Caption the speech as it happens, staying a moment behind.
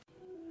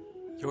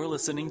You're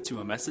listening to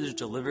a message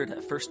delivered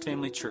at First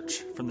Family Church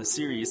from the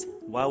series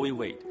While We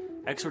Wait,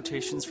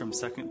 Exhortations from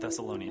 2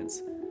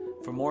 Thessalonians.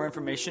 For more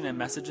information and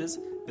messages,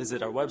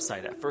 visit our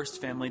website at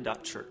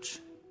firstfamily.church.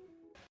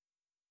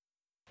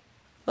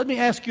 Let me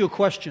ask you a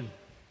question.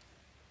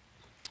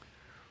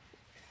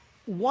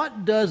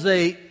 What does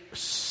a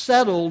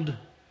settled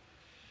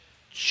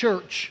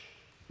church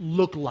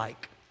look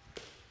like?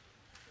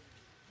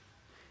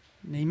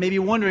 Now, you may be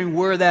wondering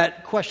where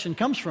that question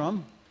comes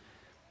from.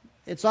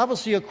 It's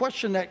obviously a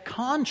question that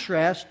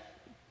contrasts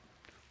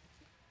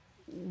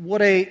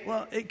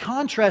it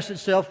contrasts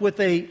itself with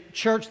a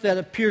church that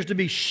appears to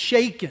be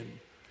shaken.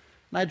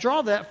 And I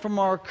draw that from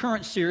our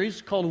current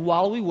series called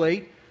While We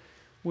Wait.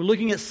 We're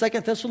looking at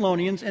 2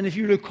 Thessalonians, and if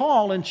you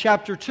recall in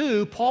chapter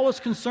 2, Paul was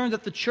concerned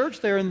that the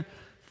church there in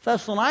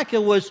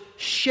Thessalonica was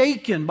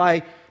shaken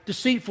by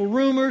deceitful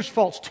rumors,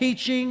 false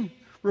teaching,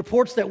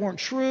 reports that weren't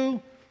true.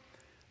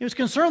 He was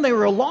concerned they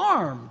were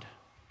alarmed,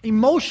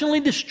 emotionally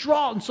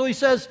distraught, and so he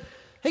says,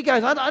 hey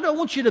guys, I don't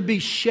want you to be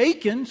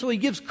shaken. So he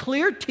gives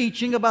clear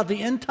teaching about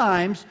the end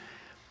times.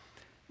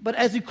 But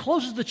as he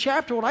closes the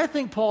chapter, what I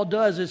think Paul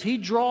does is he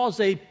draws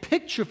a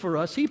picture for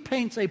us. He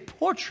paints a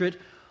portrait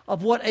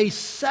of what a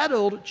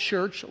settled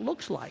church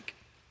looks like.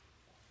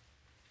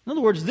 In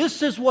other words,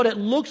 this is what it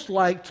looks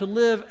like to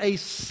live a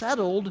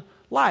settled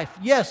life.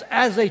 Yes,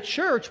 as a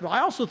church, but I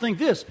also think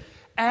this,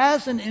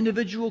 as an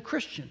individual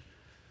Christian.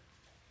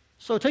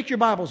 So take your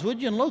Bibles, would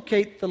you, and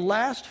locate the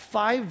last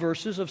 5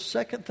 verses of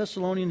 2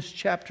 Thessalonians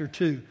chapter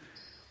 2.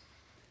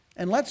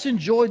 And let's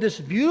enjoy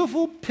this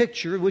beautiful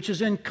picture, which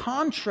is in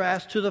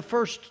contrast to the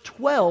first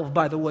 12,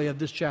 by the way, of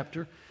this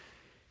chapter.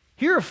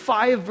 Here are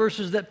 5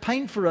 verses that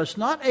paint for us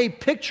not a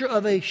picture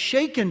of a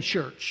shaken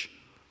church,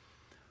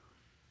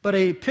 but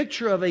a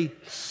picture of a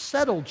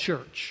settled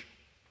church.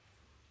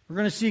 We're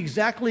going to see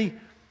exactly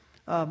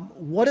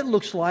what it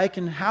looks like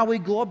and how we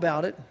go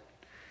about it.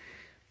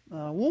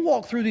 We'll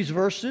walk through these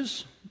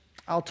verses.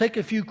 I'll take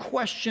a few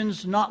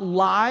questions, not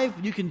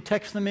live. You can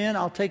text them in.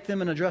 I'll take them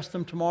and address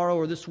them tomorrow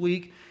or this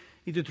week,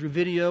 either through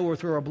video or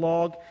through our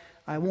blog.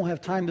 I won't have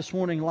time this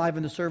morning live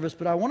in the service,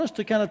 but I want us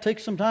to kind of take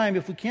some time,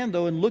 if we can,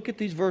 though, and look at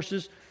these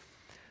verses.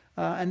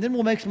 And then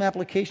we'll make some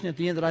application at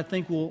the end that I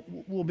think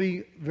will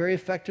be very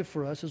effective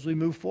for us as we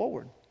move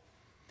forward.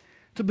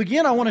 To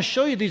begin, I want to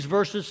show you these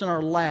verses in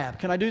our lab.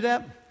 Can I do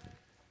that?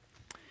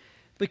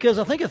 Because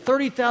I think a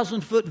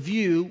 30,000-foot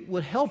view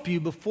would help you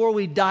before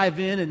we dive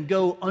in and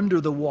go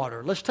under the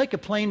water. Let's take a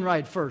plane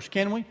ride first,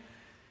 can we?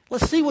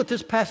 Let's see what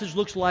this passage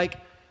looks like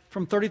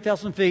from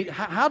 30,000 feet.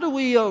 How are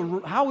we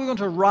going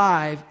to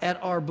arrive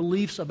at our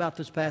beliefs about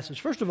this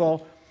passage? First of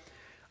all,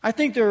 I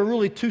think there are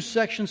really 2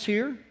 sections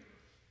here.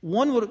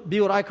 One would be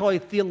what I call a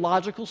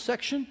theological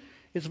section.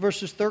 It's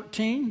verses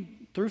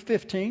 13 through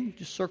 15.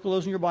 Just circle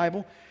those in your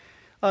Bible.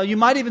 You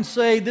might even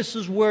say this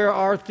is where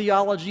our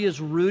theology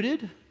is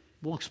rooted.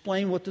 We'll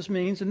explain what this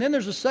means. And then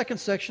there's a second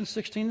section,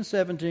 16 and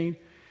 17.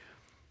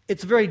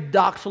 It's very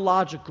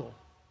doxological.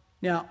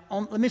 Now,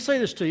 let me say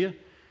this to you.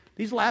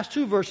 These last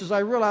 2 verses, I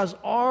realize,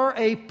 are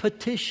a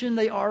petition.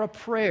 They are a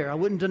prayer. I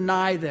wouldn't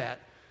deny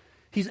that.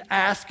 He's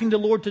asking the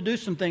Lord to do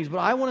some things. But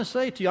I want to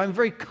say to you, I'm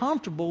very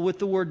comfortable with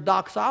the word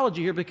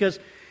doxology here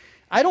because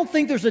I don't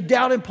think there's a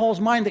doubt in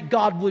Paul's mind that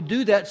God would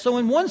do that. So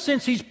in one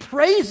sense, he's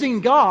praising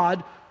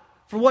God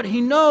for what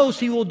he knows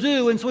he will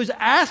do, and so he's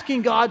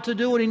asking God to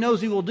do what he knows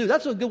he will do.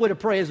 That's a good way to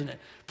pray, isn't it?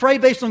 Pray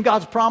based on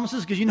God's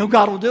promises because you know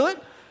God will do it.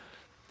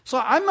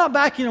 So I'm not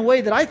backing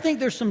away that I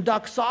think there's some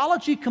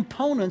doxology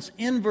components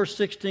in verse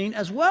 16,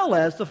 as well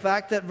as the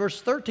fact that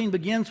verse 13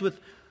 begins with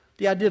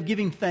the idea of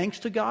giving thanks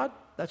to God.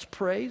 That's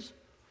praise.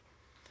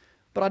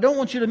 But I don't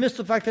want you to miss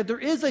the fact that there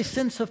is a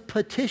sense of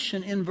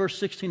petition in verse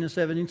 16 and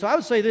 17. So I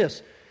would say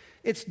this.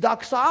 It's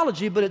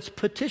doxology, but it's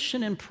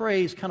petition and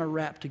praise kind of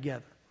wrapped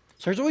together.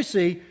 So here's what we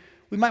see.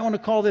 We might want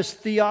to call this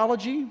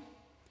theology.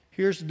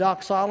 Here's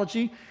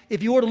doxology.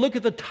 If you were to look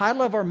at the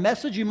title of our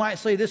message, you might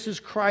say this is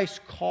Christ's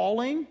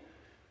calling.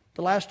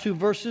 The last 2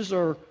 verses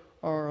are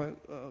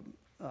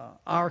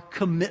our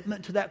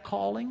commitment to that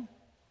calling.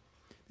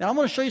 Now I'm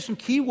going to show you some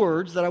key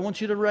words that I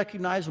want you to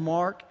recognize,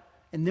 mark,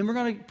 and then we're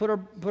going to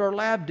put our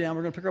lab down.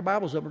 We're going to pick our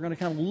Bibles up. We're going to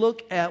kind of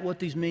look at what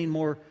these mean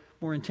more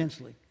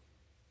intensely.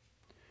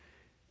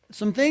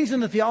 Some things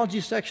in the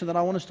theology section that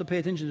I want us to pay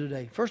attention to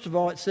today. First of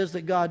all, it says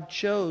that God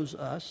chose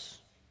us.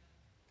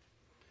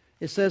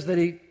 It says that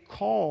He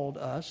called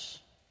us.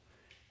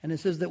 And it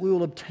says that we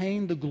will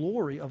obtain the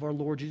glory of our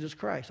Lord Jesus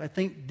Christ. I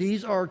think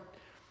these are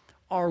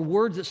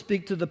words that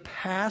speak to the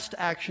past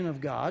action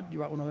of God. You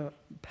might want to know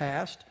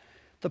past.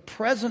 The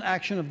present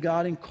action of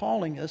God in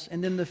calling us.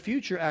 And then the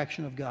future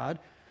action of God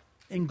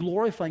in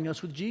glorifying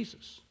us with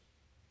Jesus.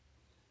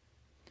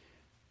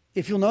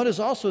 If you'll notice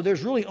also,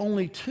 there's really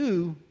only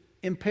 2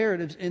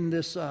 imperatives in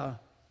this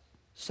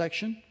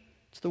section.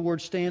 It's the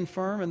word stand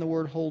firm and the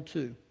word hold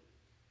to.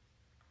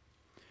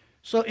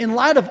 So in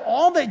light of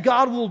all that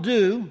God will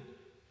do,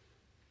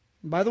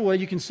 and by the way,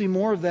 you can see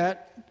more of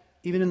that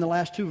even in the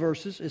last 2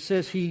 verses. It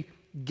says He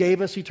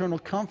gave us eternal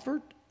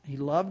comfort. He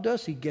loved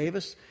us. He gave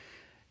us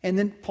And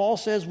then Paul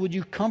says, would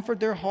you comfort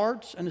their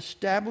hearts and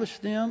establish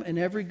them in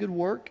every good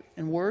work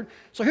and word?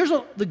 So here's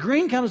the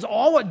green count is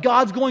all what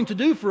God's going to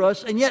do for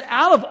us. And yet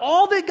out of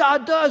all that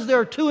God does, there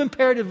are two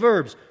imperative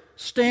verbs.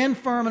 Stand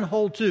firm and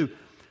hold to.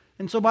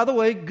 And so, by the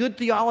way, good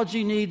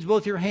theology needs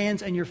both your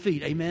hands and your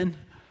feet. Amen?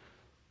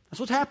 That's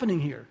what's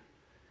happening here.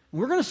 And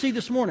we're going to see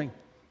this morning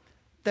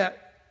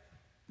that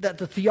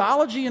the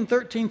theology in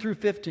 13 through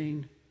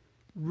 15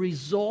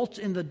 results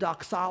in the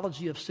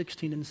doxology of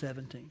 16 and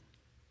 17.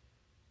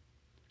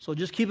 So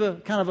just keep a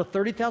kind of a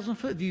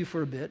 30,000-foot view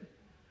for a bit.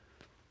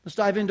 Let's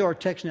dive into our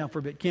text now for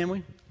a bit, can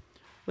we?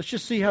 Let's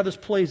just see how this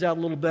plays out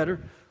a little better,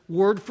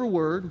 word for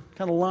word,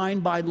 kind of line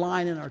by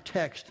line in our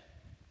text.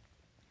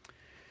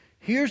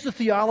 Here's the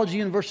theology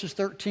in verses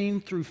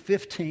 13 through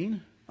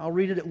 15. I'll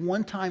read it at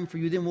one time for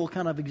you, then we'll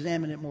kind of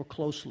examine it more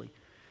closely.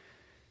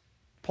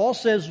 Paul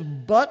says,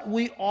 but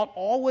we ought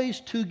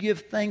always to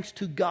give thanks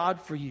to God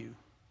for you.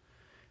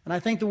 And I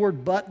think the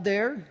word but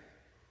there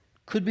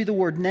could be the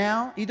word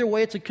now. Either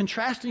way, it's a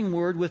contrasting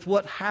word with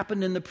what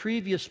happened in the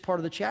previous part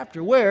of the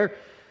chapter, where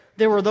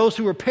there were those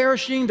who were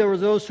perishing, there were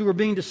those who were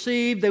being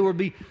deceived, they would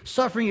be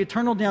suffering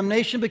eternal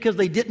damnation because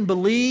they didn't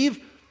believe.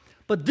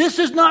 But this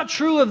is not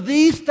true of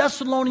these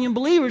Thessalonian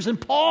believers, and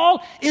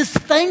Paul is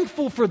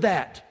thankful for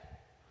that.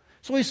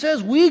 So he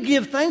says, we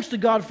give thanks to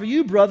God for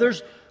you,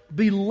 brothers,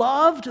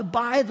 beloved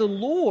by the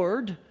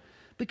Lord,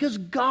 because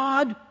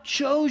God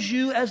chose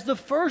you as the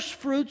first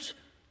fruits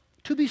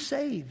to be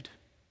saved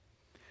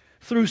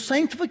through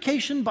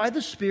sanctification by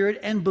the Spirit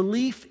and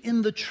belief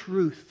in the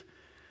truth.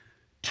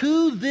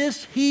 To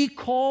this He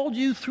called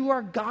you through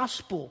our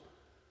gospel,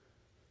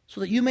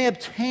 so that you may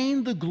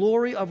obtain the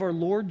glory of our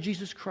Lord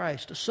Jesus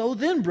Christ. So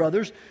then,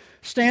 brothers,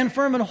 stand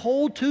firm and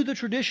hold to the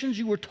traditions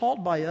you were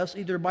taught by us,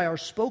 either by our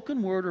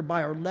spoken word or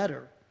by our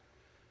letter.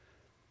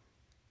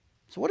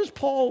 So what is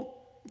Paul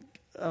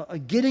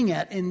getting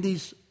at in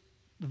these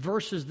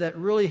verses that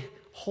really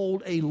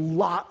hold a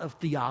lot of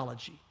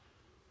theology?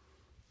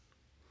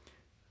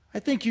 I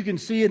think you can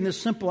see in this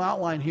simple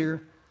outline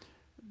here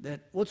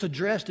that what's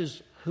addressed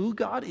is who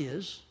God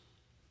is,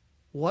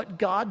 what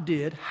God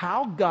did,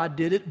 how God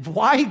did it,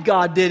 why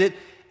God did it,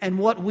 and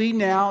what we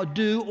now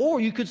do, or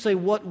you could say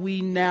what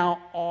we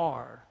now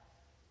are.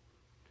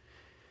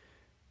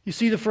 You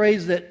see the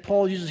phrase that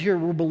Paul uses here,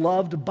 we're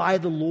beloved by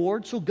the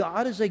Lord. So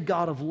God is a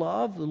God of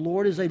love. The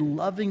Lord is a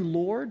loving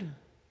Lord.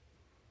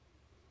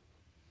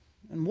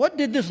 And what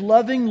did this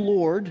loving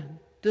Lord,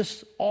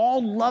 this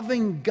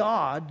all-loving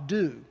God,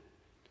 do?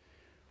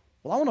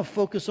 Well, I want to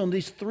focus on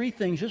these three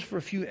things just for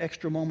a few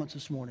extra moments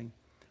this morning,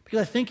 because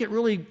I think it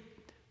really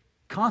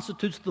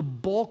constitutes the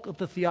bulk of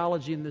the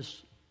theology in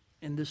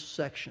this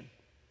section.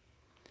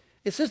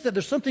 It says that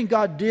there's something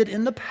God did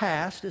in the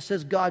past. It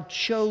says God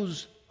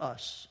chose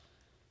us.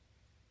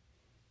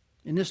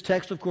 In this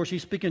text, of course,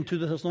 he's speaking to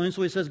the Thessalonians,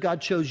 so he says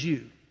God chose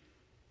you.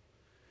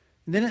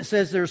 And then it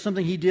says there's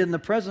something he did in the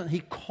present.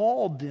 He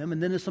called them,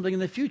 and then there's something in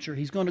the future.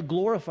 He's going to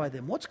glorify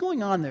them. What's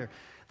going on there?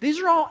 These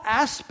are all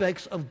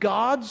aspects of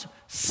God's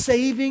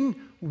saving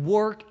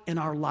work in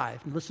our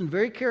life. And listen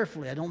very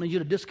carefully. I don't need you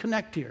to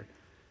disconnect here.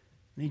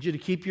 I need you to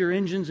keep your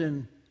engines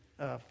in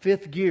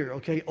fifth gear,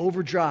 okay,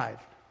 overdrive.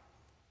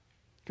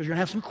 Because you're going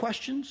to have some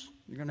questions.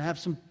 You're going to have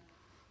some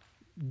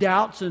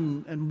doubts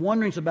and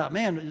wonderings about,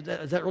 man,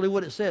 is that really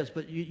what it says?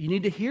 But you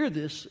need to hear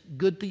this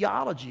good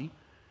theology.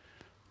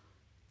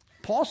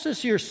 Paul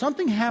says here,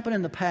 something happened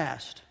in the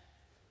past.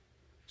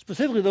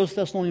 Specifically those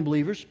Thessalonian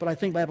believers, but I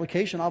think by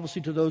application,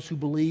 obviously, to those who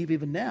believe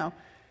even now.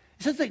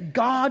 It says that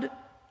God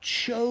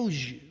chose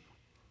you.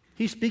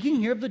 He's speaking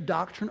here of the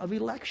doctrine of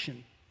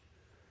election.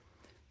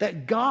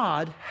 That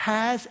God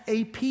has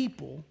a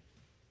people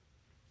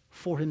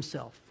for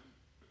himself.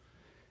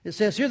 It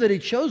says here that he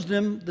chose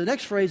them, the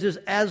next phrase is,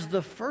 as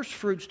the first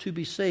fruits to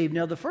be saved.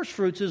 Now, the first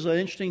fruits is an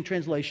interesting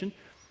translation.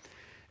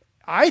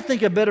 I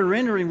think a better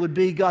rendering would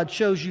be God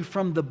chose you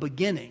from the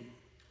beginning.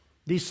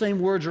 These same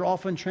words are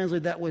often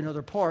translated that way in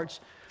other parts.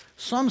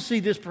 Some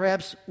see this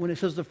perhaps when it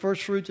says the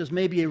first fruits as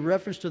maybe a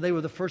reference to they were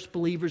the first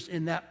believers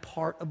in that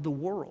part of the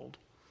world.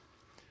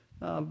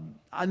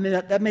 I mean,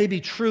 that may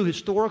be true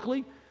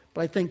historically,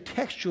 but I think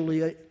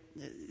textually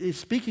it's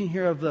speaking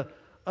here of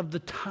the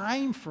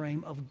time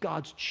frame of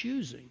God's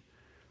choosing.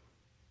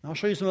 And I'll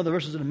show you some other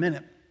verses in a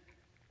minute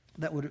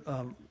that would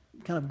kind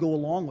of go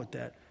along with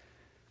that.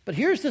 But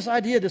here's this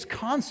idea, this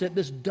concept,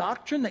 this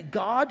doctrine that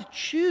God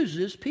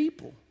chooses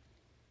people.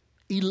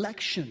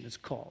 Election is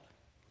called.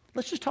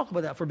 Let's just talk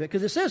about that for a bit,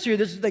 because it says here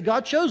that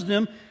God chose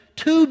them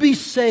to be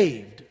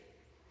saved,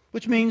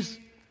 which means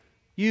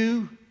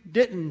you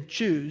didn't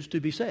choose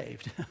to be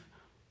saved.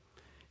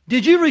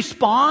 Did you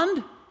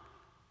respond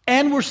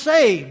and were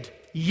saved?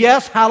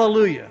 Yes,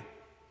 hallelujah.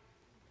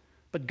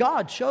 But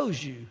God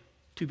chose you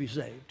to be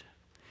saved.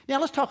 Now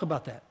let's talk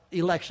about that,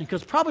 election,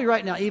 because probably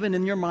right now, even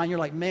in your mind, you're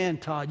like, man,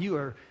 Todd,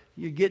 you're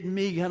getting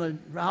me kind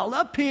of riled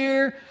up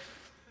here.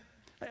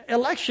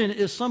 Election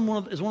is one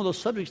of those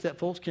subjects that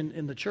folks can,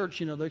 in the church,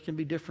 there can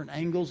be different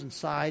angles and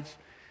sides.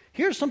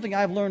 Here's something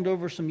I've learned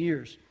over some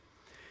years.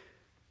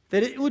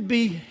 That it would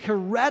be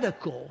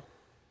heretical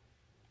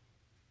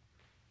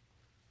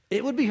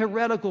it would be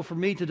heretical for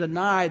me to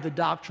deny the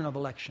doctrine of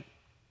election.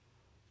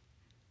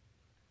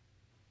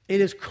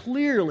 It is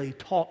clearly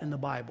taught in the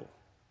Bible.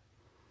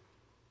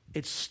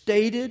 It's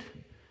stated,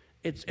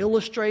 it's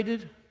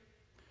illustrated.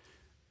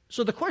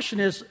 So the question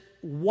is,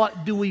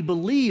 what do we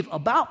believe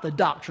about the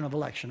doctrine of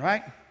election,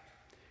 right?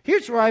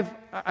 Here's where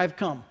I've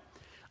come.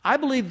 I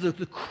believe that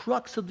the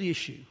crux of the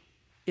issue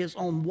is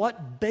on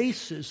what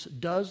basis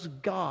does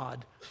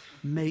God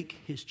make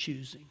his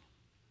choosing?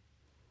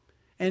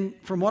 And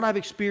from what I've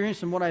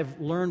experienced and what I've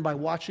learned by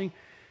watching,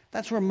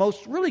 that's where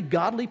most really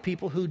godly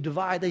people who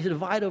divide, they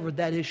divide over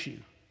that issue.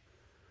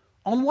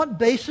 On what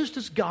basis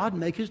does God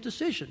make his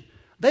decision?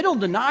 They don't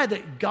deny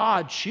that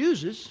God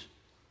chooses,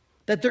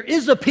 that there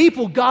is a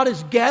people God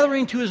is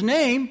gathering to his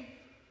name.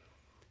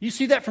 You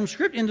see that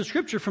in the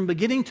Scripture from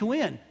beginning to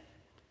end.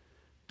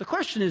 The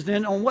question is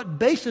then, on what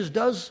basis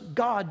does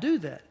God do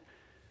that?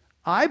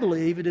 I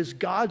believe it is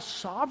God's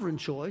sovereign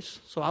choice,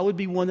 so I would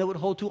be one that would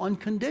hold to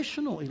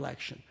unconditional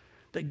election.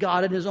 That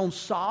God in his own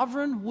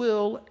sovereign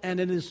will and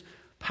in his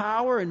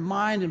power and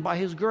mind and by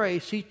his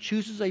grace, he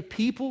chooses a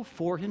people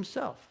for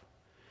himself.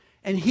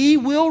 And he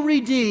will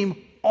redeem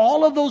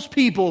all of those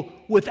people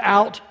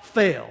without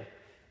fail.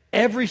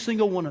 Every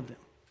single one of them.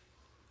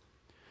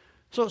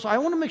 So I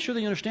want to make sure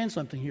that you understand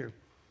something here.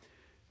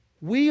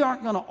 We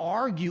aren't going to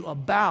argue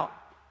about,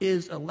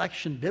 is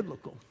election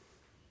biblical?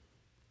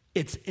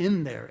 It's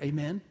in there,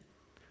 amen?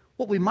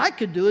 What we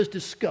could do is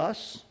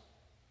discuss,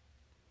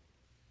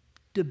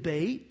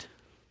 debate,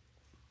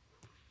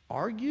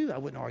 argue. I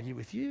wouldn't argue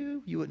with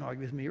you. You wouldn't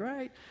argue with me,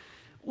 right?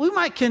 We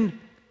might can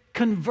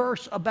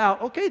converse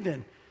about, okay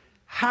then,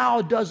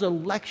 how does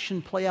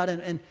election play out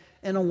and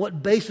on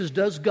what basis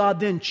does God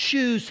then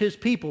choose his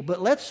people?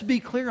 But let's be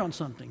clear on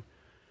something.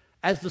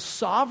 As the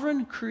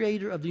sovereign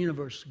creator of the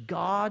universe,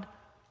 God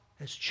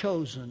has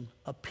chosen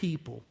a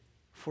people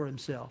for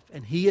himself.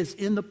 And he is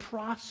in the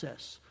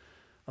process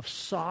of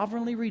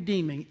sovereignly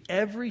redeeming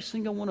every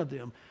single one of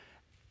them.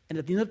 And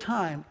at the end of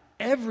time,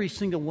 every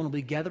single one will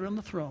be gathered on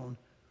the throne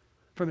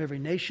from every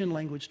nation,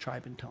 language,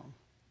 tribe, and tongue.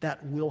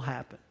 That will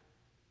happen.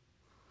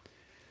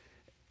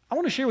 I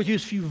want to share with you a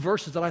few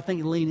verses that I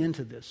think lean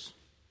into this.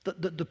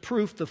 The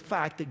proof, the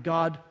fact that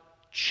God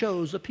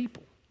chose a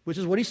people, which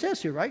is what he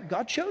says here, right?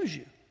 God chose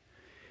you.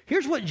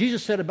 Here's what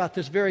Jesus said about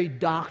this very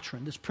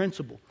doctrine, this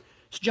principle.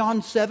 It's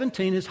John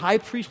 17, his high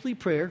priestly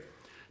prayer.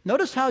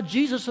 Notice how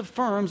Jesus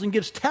affirms and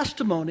gives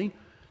testimony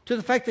to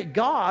the fact that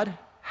God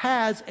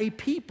has a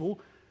people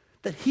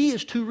that he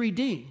is to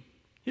redeem.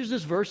 Here's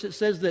this verse. It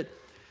says that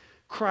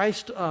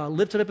Christ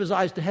lifted up his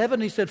eyes to heaven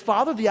and he said,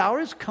 Father, the hour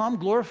has come,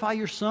 glorify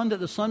your Son, that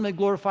the Son may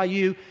glorify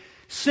you,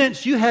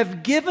 since you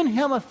have given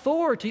him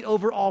authority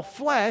over all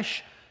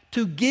flesh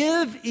to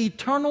give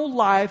eternal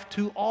life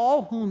to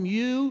all whom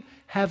you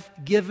have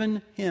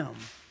given him.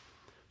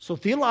 So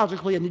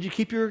theologically, I need you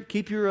to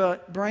keep your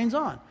brains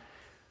on.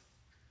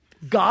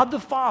 God the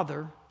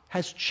Father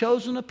has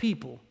chosen a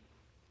people.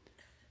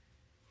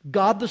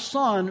 God the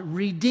Son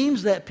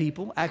redeems that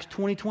people. Acts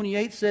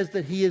 20:28 says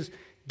that he has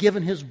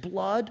given his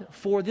blood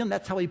for them.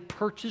 That's how he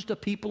purchased a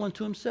people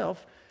unto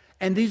himself.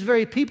 And these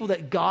very people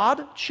that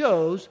God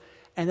chose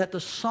and that the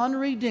Son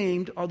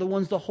redeemed are the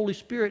ones the Holy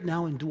Spirit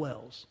now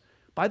indwells.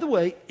 By the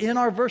way, in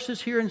our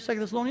verses here in 2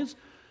 Thessalonians,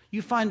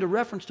 you find a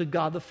reference to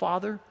God the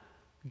Father,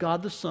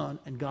 God the Son,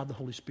 and God the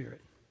Holy Spirit.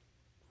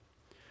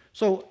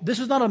 So this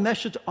is not a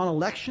message on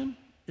election.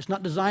 It's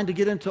not designed to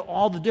get into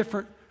all the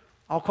different,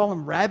 I'll call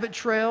them rabbit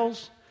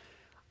trails.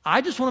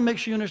 I just want to make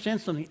sure you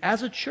understand something.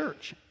 As a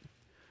church,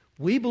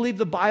 we believe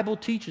the Bible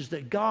teaches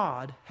that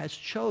God has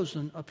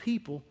chosen a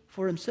people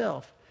for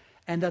himself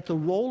and that the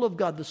role of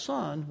God the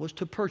Son was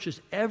to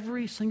purchase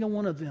every single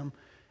one of them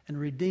and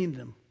redeem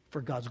them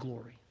for God's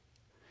glory.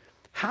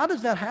 How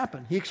does that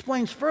happen? He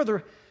explains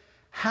further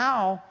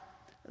how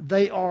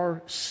they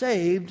are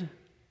saved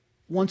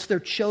once they're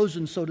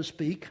chosen, so to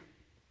speak.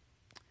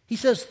 He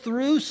says,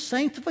 through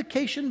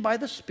sanctification by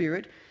the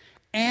Spirit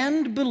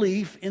and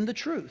belief in the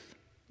truth.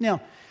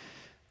 Now,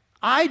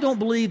 I don't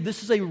believe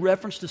this is a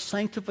reference to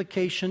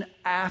sanctification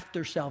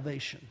after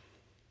salvation.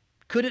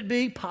 Could it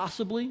be?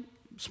 Possibly.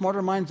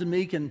 Smarter minds than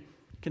me can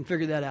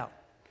figure that out.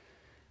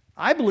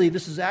 I believe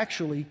this is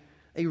actually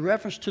a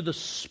reference to the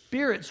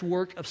Spirit's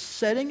work of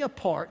setting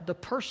apart the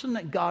person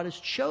that God has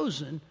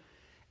chosen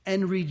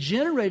and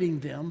regenerating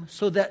them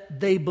so that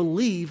they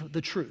believe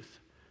the truth.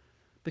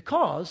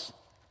 Because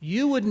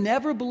you would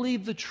never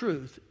believe the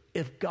truth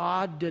if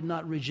God did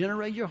not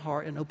regenerate your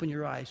heart and open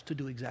your eyes to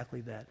do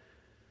exactly that.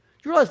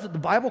 You realize that the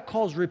Bible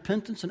calls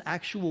repentance an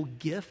actual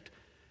gift?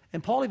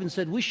 And Paul even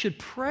said we should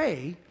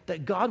pray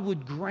that God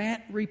would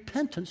grant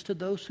repentance to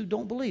those who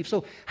don't believe.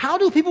 So how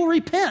do people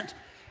repent?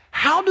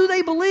 How do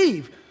they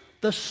believe?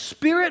 The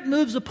Spirit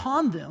moves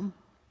upon them.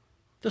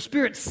 The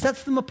Spirit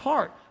sets them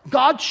apart.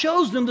 God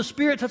chose them. The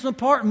Spirit sets them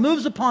apart,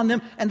 moves upon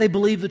them, and they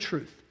believe the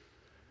truth.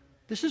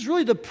 This is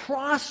really the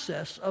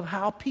process of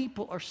how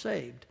people are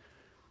saved.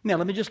 Now,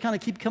 let me just kind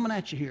of keep coming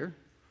at you here.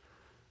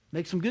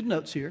 Make some good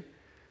notes here.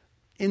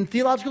 In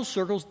theological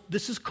circles,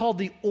 this is called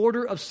the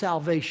order of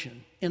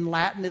salvation. In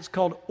Latin, it's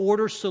called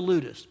order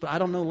salutis. But I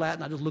don't know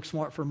Latin. I just look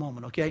smart for a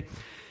moment, okay?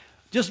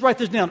 Just write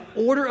this down.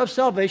 Order of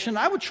salvation.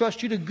 I would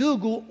trust you to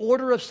Google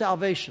order of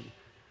salvation,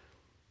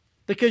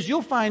 because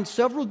you'll find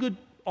several good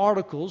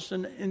articles,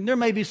 and there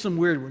may be some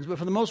weird ones, but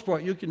for the most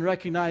part, you can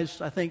recognize,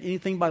 I think,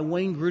 anything by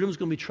Wayne Grudem is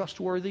going to be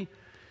trustworthy.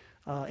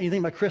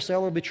 Anything by Chris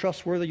Eller will be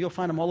trustworthy. You'll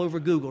find them all over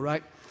Google,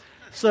 right?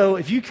 So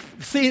if you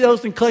see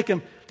those and click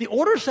them, the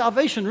order of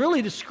salvation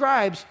really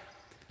describes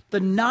the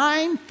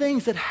 9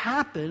 things that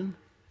happen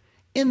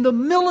in the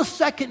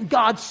millisecond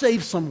God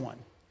saves someone.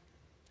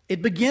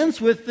 It begins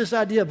with this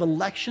idea of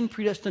election,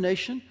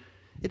 predestination.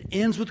 It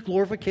ends with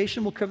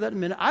glorification. We'll cover that in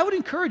a minute. I would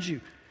encourage you,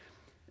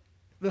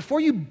 before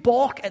you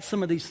balk at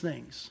some of these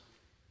things,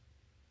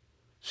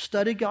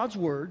 study God's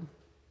Word.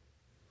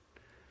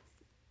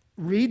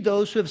 Read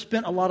those who have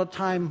spent a lot of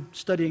time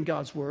studying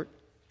God's Word.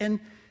 And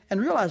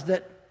realize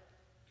that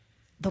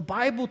the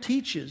Bible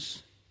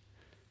teaches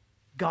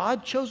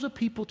God chose a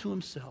people to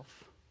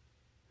himself.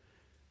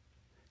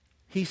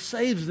 He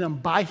saves them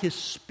by his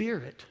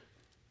Spirit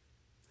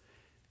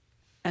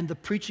and the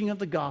preaching of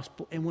the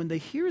gospel. And when they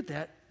hear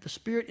that, the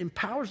Spirit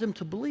empowers them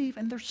to believe,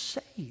 and they're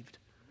saved.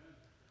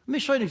 Let me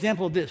show you an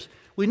example of this.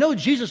 We know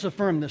Jesus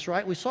affirmed this,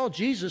 right? We saw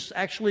Jesus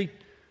actually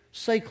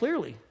say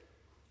clearly,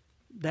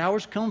 the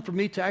hour's come for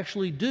me to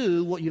actually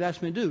do what you've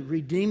asked me to do,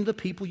 redeem the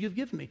people you've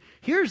given me.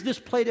 Here's this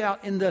played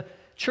out in the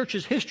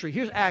church's history.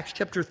 Here's Acts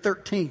chapter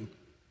 13.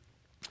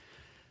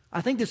 I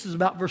think this is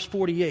about verse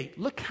 48.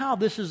 Look how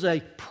this is a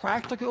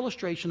practical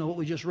illustration of what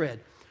we just read.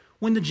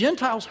 When the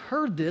Gentiles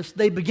heard this,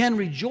 they began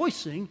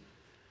rejoicing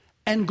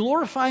and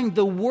glorifying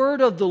the word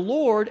of the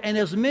Lord, and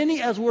as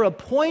many as were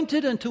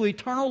appointed unto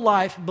eternal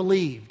life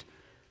believed.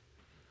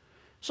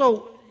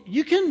 So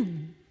you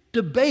can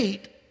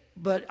debate,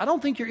 but I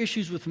don't think your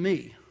issue's with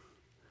me.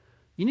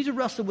 You need to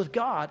wrestle with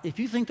God. If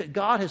you think that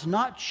God has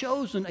not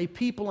chosen a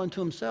people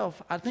unto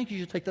himself, I think you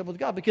should take that with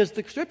God, because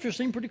the scriptures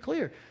seem pretty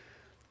clear.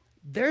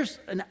 There's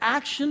an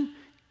action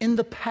in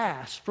the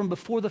past from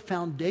before the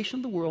foundation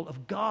of the world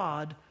of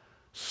God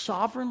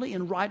sovereignly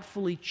and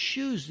rightfully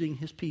choosing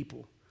his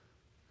people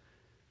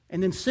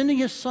and then sending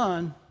his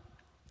Son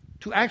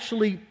to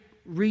actually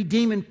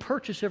redeem and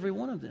purchase every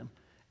one of them.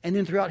 And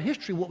then throughout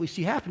history, what we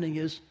see happening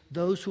is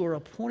those who are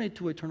appointed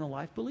to eternal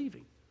life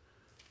believing.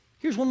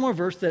 Here's one more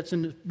verse that's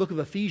in the book of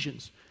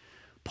Ephesians.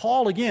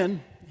 Paul,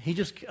 again, he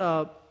just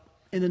in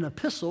an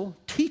epistle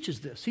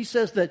teaches this. He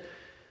says that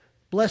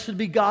blessed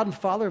be God and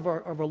Father of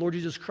our Lord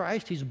Jesus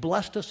Christ. He's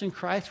blessed us in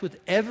Christ with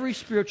every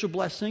spiritual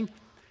blessing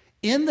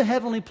in the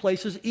heavenly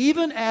places,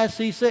 even as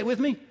he, say it with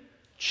me,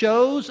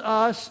 chose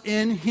us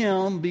in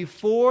him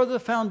before the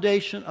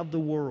foundation of the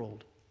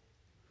world.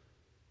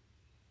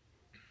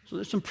 So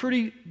there's some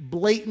pretty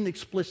blatant,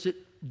 explicit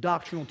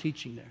doctrinal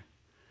teaching there.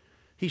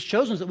 He's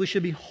chosen us that we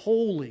should be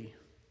holy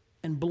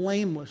and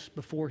blameless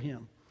before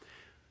him.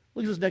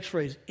 Look at this next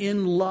phrase.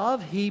 In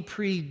love, he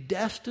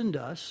predestined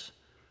us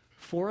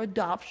for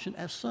adoption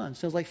as sons.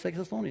 Sounds like 2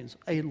 Thessalonians.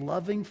 A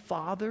loving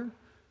Father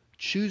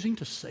choosing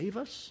to save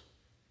us.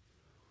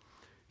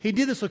 He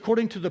did this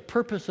according to the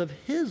purpose of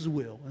his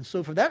will. And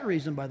so for that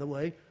reason, by the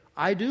way,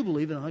 I do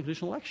believe in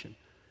unconditional election.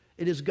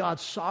 It is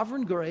God's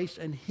sovereign grace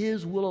and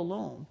his will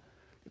alone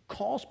that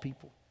calls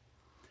people.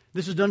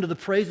 This is done to the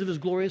praise of his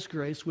glorious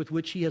grace with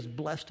which he has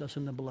blessed us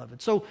in the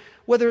beloved. So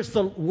whether it's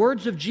the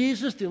words of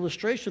Jesus, the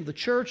illustration of the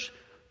church,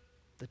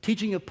 the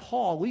teaching of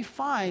Paul, we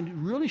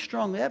find really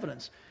strong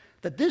evidence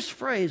that this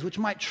phrase, which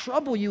might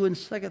trouble you in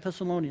 2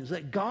 Thessalonians,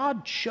 that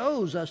God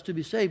chose us to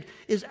be saved,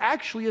 is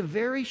actually a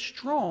very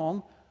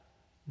strong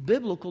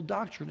biblical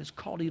doctrine. It's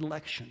called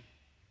election.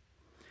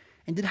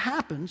 And it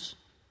happens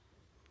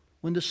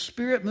when the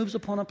Spirit moves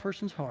upon a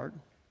person's heart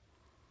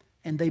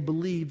and they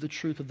believe the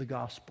truth of the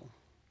gospel.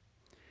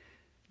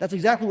 That's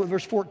exactly what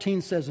verse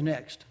 14 says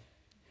next.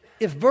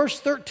 If verse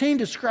 13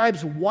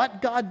 describes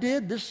what God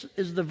did, this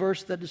is the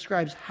verse that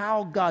describes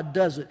how God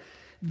does it.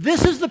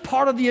 This is the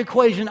part of the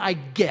equation I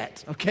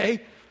get,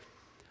 okay?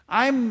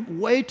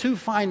 I'm way too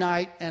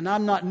finite, and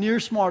I'm not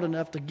near smart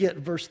enough to get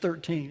verse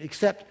 13,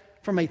 except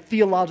from a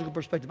theological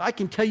perspective. I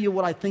can tell you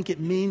what I think it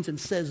means and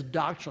says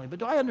doctrinally, but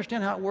do I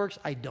understand how it works?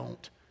 I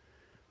don't.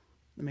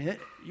 I mean,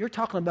 you're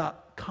talking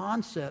about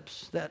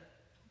concepts that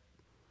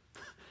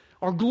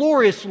are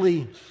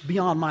gloriously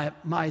beyond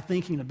my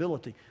thinking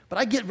ability. But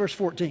I get verse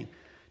 14.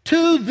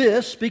 To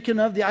this, speaking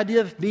of the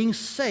idea of being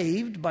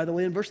saved, by the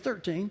way, in verse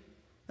 13,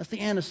 that's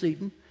the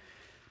antecedent.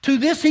 To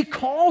this he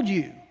called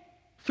you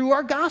through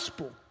our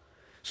gospel.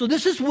 So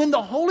this is when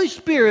the Holy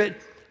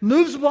Spirit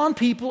moves upon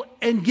people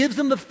and gives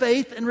them the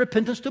faith and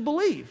repentance to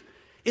believe.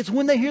 It's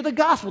when they hear the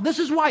gospel. This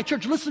is why,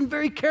 church, listen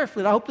very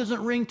carefully. I hope it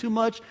doesn't ring too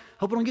much. I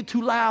hope I don't get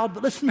too loud,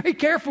 but listen very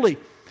carefully.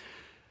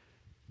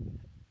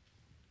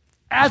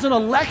 As an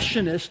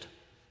electionist,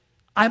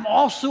 I'm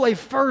also a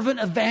fervent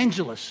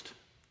evangelist.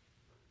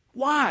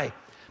 Why?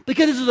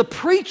 Because this is the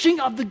preaching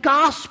of the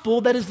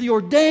gospel that is the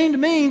ordained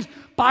means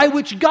by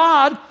which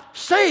God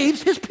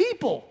saves his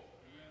people.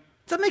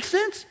 Does that make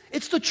sense?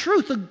 It's the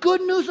truth, the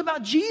good news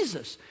about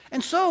Jesus.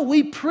 And so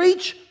we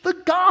preach the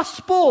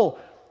gospel.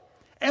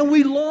 And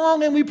we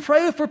long and we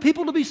pray for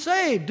people to be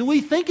saved. Do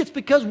we think it's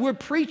because we're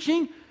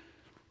preaching?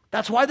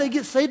 That's why they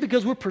get saved,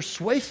 because we're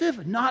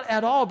persuasive? Not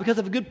at all. Because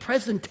of a good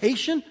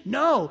presentation?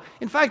 No.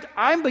 In fact,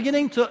 I'm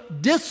beginning to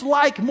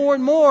dislike more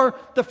and more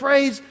the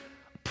phrase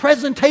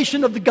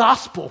presentation of the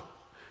gospel.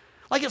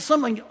 Like it's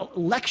something, a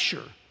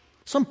lecture,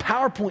 some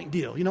PowerPoint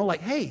deal. Like,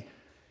 hey,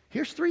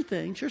 here's 3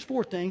 things, here's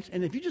 4 things,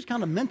 and if you just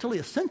kind of mentally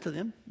assent to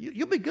them,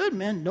 you'll be good,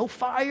 man. No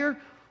fire,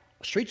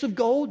 streets of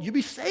gold, you'll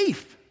be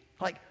safe.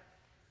 Like,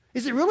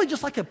 is it really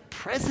just like a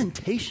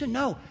presentation?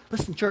 No.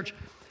 Listen, church,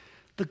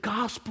 the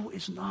gospel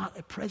is not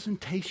a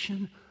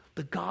presentation.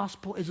 The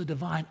gospel is a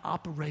divine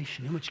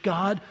operation in which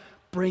God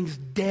brings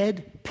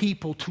dead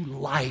people to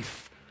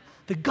life.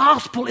 The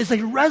gospel is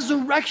a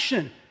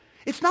resurrection.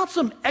 It's not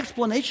some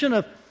explanation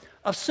of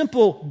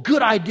simple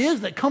good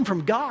ideas that come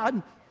from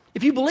God.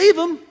 If you believe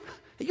them,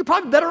 you're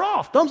probably better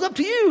off. Thumbs up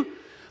to you.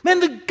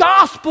 Man, the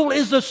gospel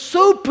is a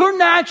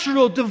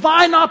supernatural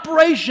divine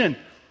operation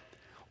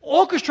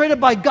orchestrated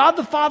by God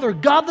the Father,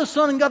 God the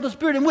Son, and God the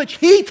Spirit, in which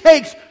He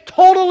takes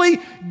totally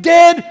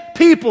dead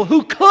people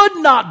who could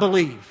not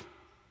believe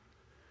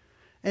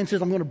and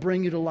says, I'm going to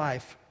bring you to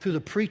life through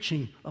the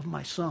preaching of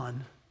my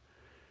Son.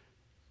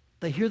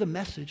 They hear the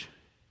message,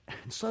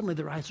 and suddenly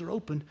their eyes are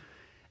opened,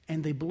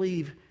 and they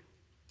believe.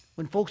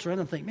 When folks around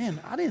them think, man,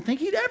 I didn't think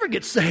he'd ever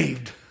get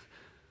saved.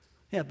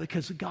 Yeah,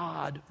 because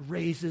God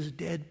raises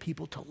dead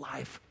people to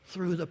life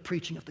through the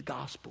preaching of the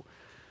gospel.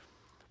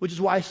 Which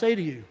is why I say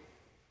to you,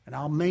 and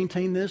I'll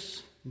maintain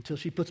this until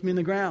she puts me in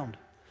the ground,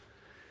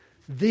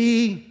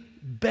 the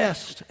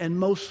best and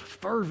most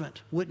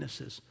fervent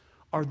witnesses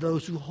are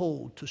those who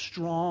hold to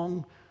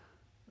strong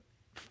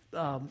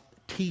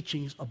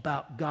teachings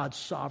about God's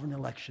sovereign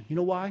election. You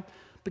know why?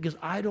 Because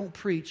I don't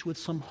preach with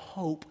some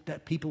hope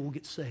that people will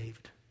get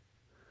saved.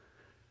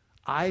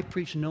 I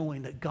preach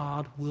knowing that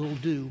God will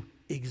do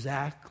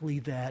exactly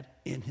that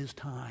in His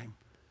time.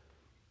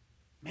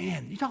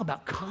 Man, you talk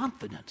about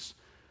confidence.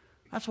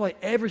 That's why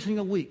every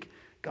single week,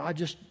 God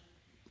just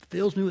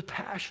fills me with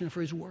passion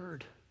for His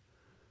Word.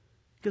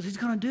 Because He's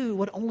going to do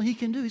what only He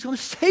can do. He's going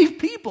to save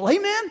people.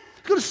 Amen?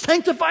 He's going to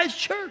sanctify His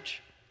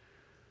church.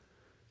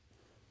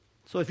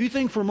 So if you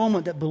think for a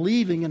moment that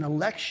believing in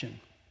election,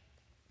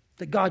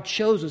 that God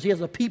chose us, He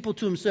has a people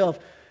to Himself,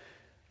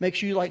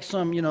 makes you like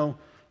some,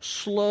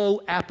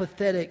 slow,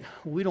 apathetic,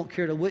 we don't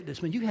care to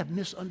witness. Man, you have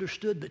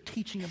misunderstood the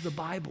teaching of the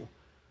Bible.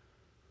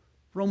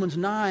 Romans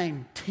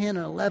 9, 10,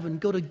 and 11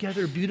 go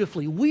together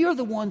beautifully. We are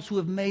the ones who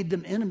have made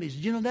them enemies.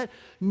 Did you know that?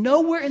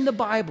 Nowhere in the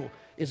Bible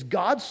is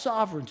God's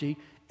sovereignty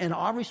and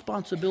our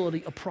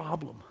responsibility a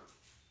problem.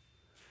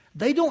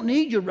 They don't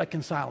need your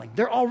reconciling.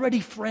 They're already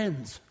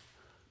friends.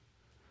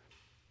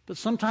 But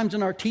sometimes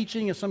in our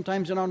teaching and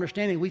sometimes in our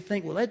understanding, we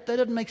think, well, that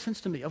doesn't make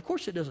sense to me. Of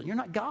course it doesn't. You're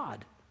not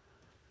God.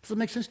 It doesn't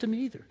make sense to me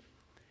either.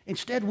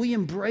 Instead, we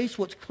embrace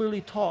what's clearly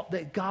taught,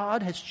 that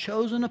God has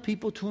chosen a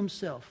people to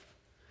Himself.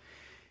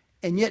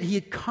 And yet He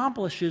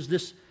accomplishes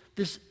this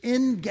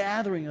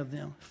ingathering of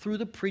them through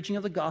the preaching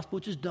of the gospel,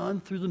 which is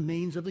done through the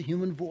means of the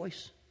human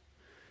voice.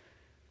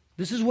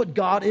 This is what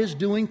God is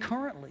doing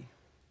currently.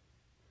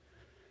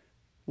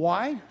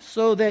 Why?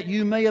 So that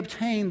you may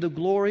obtain the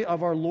glory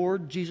of our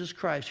Lord Jesus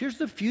Christ. Here's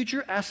the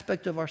future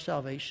aspect of our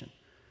salvation.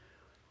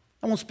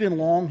 I won't spend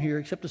long here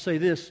except to say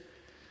this.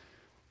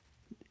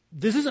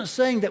 This isn't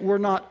saying that we're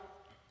not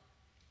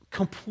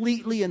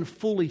completely and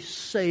fully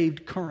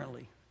saved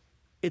currently.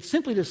 It's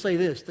simply to say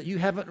this, that you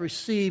haven't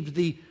received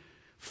the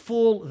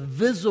full,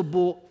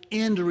 visible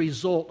end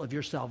result of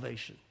your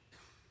salvation.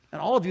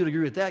 And all of you would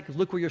agree with that, because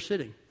look where you're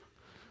sitting.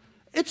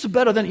 It's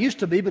better than it used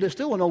to be, but it's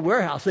still an old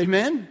warehouse,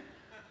 amen?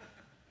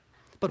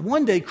 But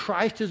one day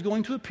Christ is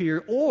going to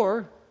appear,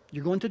 or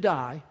you're going to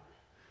die,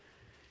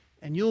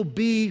 and you'll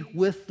be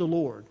with the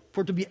Lord.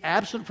 For to be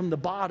absent from the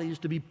body is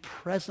to be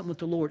present with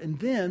the Lord. And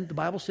then the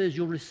Bible says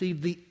you'll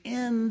receive the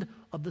end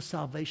of the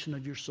salvation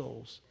of your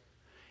souls.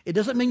 It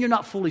doesn't mean you're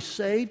not fully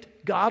saved.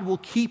 God will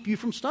keep you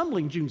from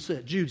stumbling,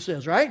 Jude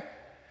says, right?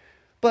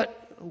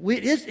 But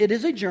it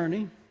is a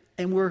journey,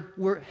 and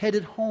we're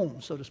headed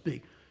home, so to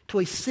speak, to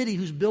a city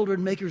whose builder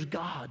and maker is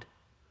God.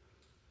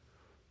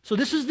 So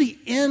this is the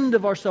end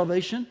of our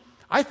salvation.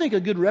 I think a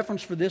good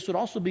reference for this would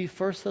also be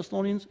 2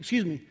 Thessalonians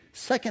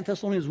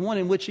 1,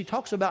 in which he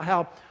talks about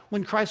how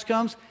when Christ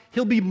comes,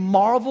 He'll be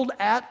marveled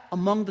at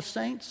among the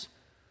saints.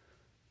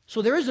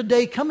 So there is a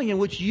day coming in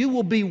which you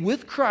will be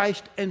with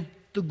Christ, and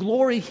the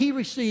glory He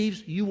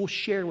receives, you will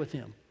share with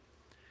Him.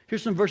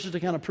 Here's some verses to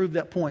kind of prove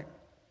that point.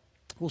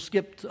 We'll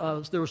skip,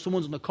 there were some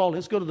ones in the call.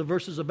 Let's go to the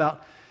verses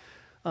about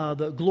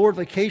the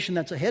glorification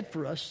that's ahead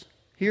for us.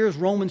 Here's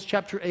Romans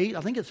chapter 8,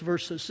 I think it's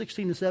verses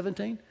 16 to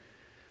 17.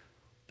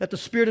 That the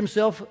Spirit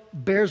Himself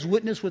bears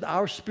witness with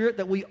our spirit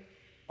that we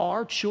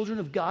are children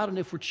of God, and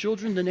if we're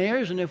children, then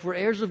heirs, and if we're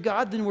heirs of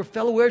God, then we're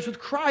fellow heirs with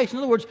Christ. In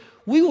other words,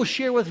 we will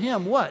share with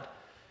Him what?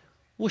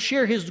 We'll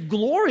share His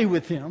glory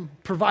with Him,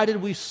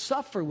 provided we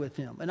suffer with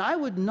Him. And I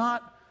would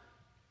not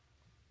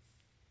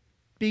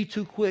be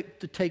too quick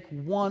to take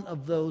one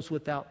of those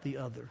without the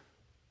other.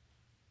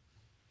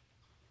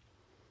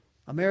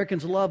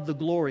 Americans love the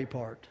glory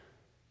part.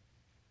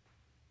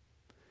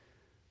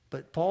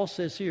 But Paul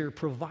says here,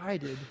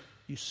 provided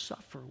you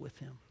suffer with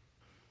him.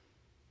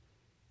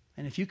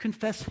 And if you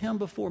confess him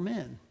before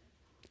men,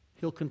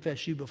 he'll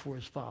confess you before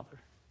his Father.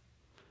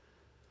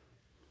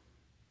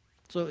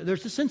 So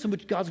there's a sense in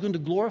which God's going to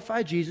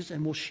glorify Jesus,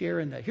 and we'll share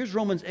in that. Here's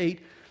Romans 8,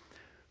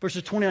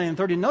 verses 29 and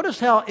 30. Notice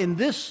how in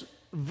this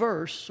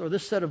verse, or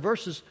this set of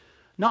verses,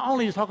 not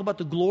only does he talk about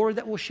the glory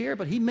that we'll share,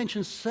 but he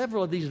mentions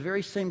several of these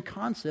very same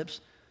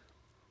concepts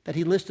that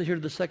he listed here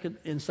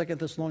in 2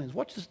 Thessalonians.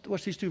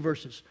 Watch these two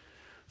verses.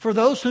 For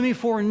those whom he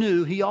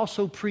foreknew, he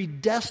also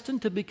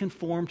predestined to be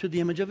conformed to the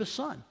image of his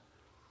Son,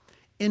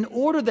 in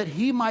order that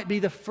he might be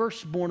the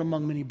firstborn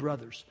among many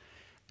brothers.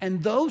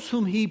 And those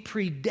whom he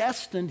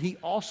predestined, he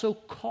also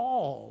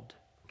called.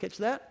 Catch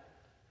that?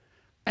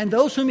 And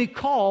those whom he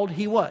called,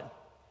 he what?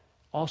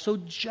 Also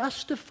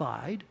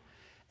justified.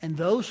 And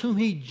those whom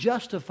he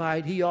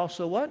justified, he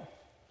also what?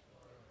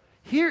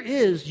 Here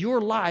is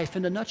your life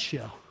in a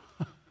nutshell.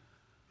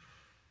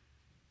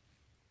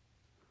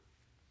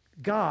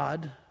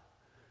 God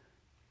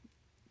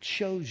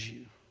chose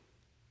you.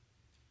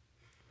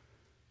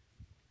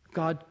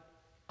 God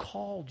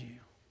called you.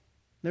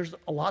 There's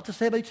a lot to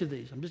say about each of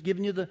these. I'm just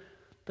giving you the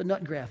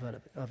nut graph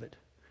of it.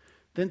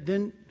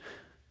 Then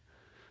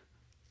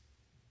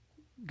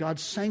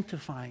God's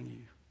sanctifying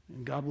you,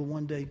 and God will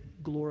one day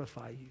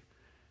glorify you.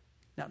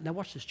 Now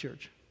watch this,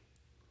 church.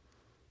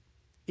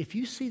 If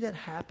you see that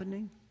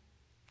happening,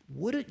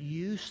 wouldn't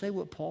you say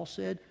what Paul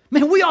said?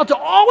 Man, we ought to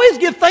always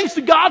give thanks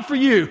to God for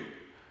you.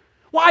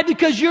 Why?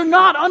 Because you're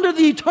not under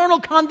the eternal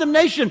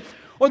condemnation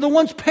or the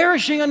ones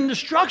perishing in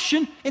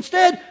destruction.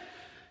 Instead,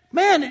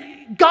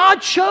 man, God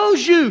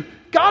chose you.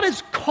 God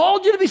has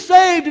called you to be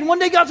saved, and one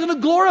day God's going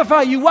to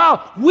glorify you.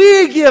 Wow,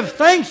 we give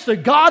thanks to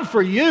God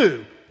for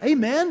you.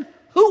 Amen?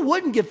 Who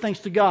wouldn't give thanks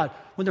to God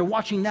when they're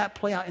watching that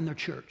play out in their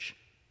church?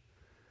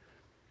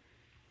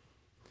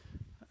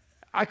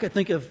 I could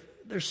think of,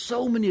 there's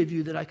so many of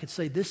you that I could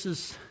say, this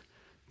is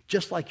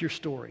just like your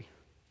story.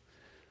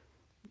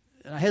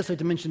 And I hesitate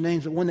to mention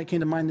names, but one that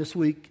came to mind this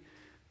week,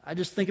 I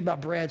just think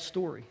about Brad's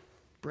story.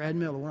 Brad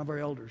Miller, one of our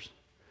elders.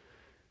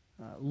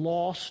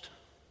 Lost,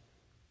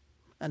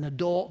 an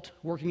adult,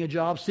 working a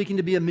job, seeking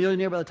to be a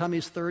millionaire by the time he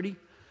was 30.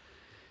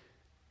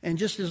 And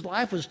just his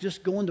life was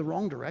just going the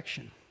wrong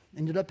direction.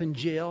 Ended up in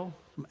jail,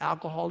 some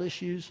alcohol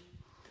issues.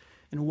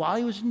 And while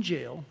he was in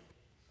jail,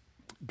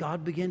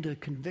 God began to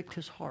convict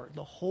his heart.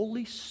 The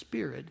Holy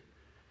Spirit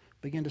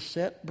began to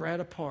set Brad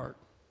apart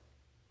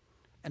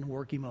and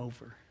work him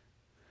over.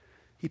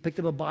 He picked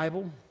up a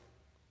Bible.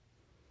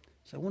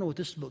 So I wonder what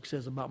this book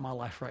says about my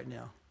life right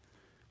now.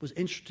 Was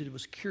interested,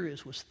 was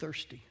curious, was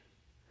thirsty.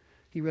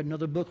 He read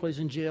another book while he was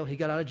in jail. He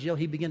got out of jail.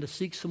 He began to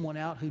seek someone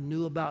out who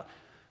knew about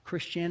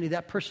Christianity.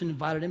 That person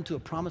invited him to a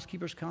Promise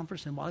Keepers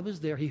conference, and while he was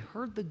there, he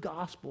heard the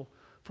gospel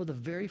for the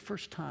very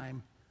first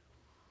time.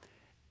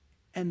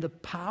 And the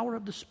power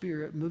of the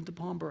Spirit moved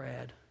upon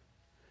Brad.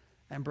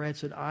 And Brad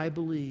said, I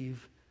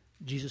believe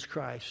Jesus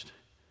Christ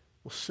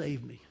will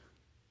save me.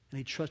 And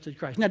he trusted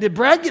Christ. Now, did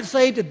Brad get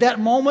saved at that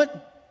moment?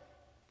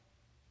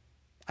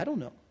 I don't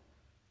know.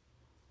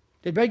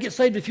 Did Brad get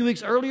saved a few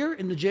weeks earlier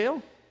in the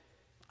jail?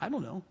 I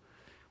don't know.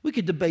 We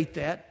could debate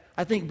that.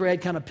 I think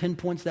Brad kind of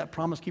pinpoints that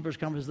Promise Keepers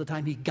conference as the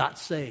time he got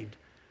saved.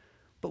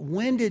 But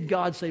when did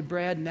God say,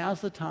 Brad,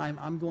 now's the time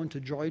I'm going to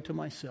draw you to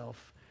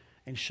myself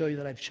and show you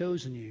that I've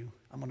chosen you.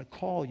 I'm going to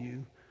call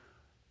you.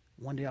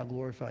 One day I'll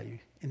glorify you.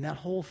 And that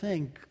whole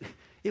thing,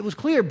 it was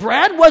clear.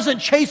 Brad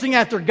wasn't chasing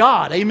after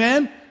God.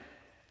 Amen?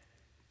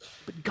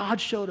 But God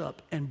showed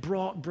up and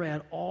brought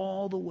Brad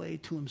all the way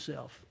to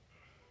himself.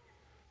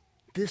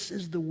 This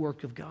is the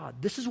work of God.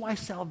 This is why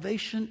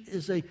salvation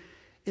is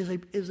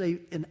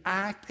an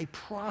act, a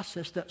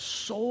process that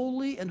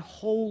solely and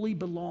wholly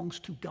belongs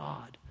to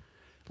God.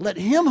 Let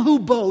him who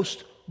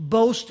boasts,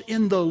 boast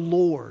in the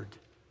Lord.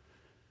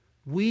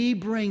 We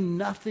bring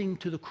nothing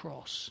to the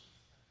cross.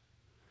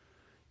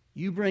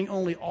 You bring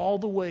only all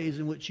the ways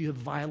in which you have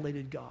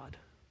violated God.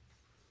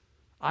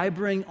 I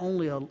bring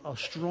only a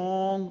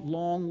strong,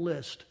 long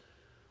list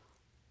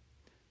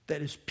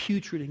that is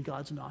putrid in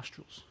God's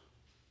nostrils.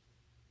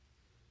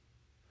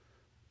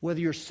 Whether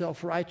you're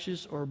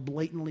self-righteous or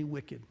blatantly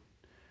wicked,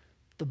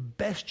 the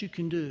best you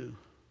can do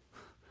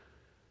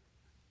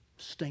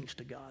stinks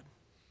to God.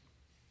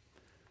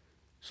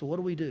 So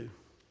what do?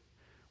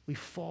 We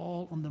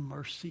fall on the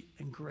mercy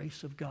and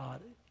grace of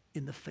God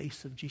in the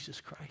face of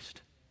Jesus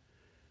Christ.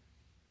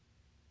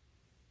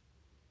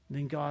 And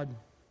then God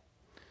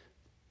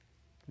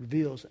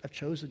reveals, I've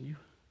chosen you.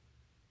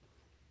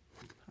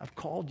 I've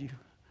called you.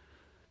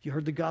 You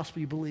heard the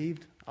gospel, you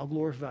believed, I'll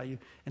glorify you.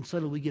 And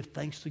suddenly we give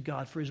thanks to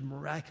God for his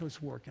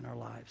miraculous work in our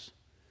lives.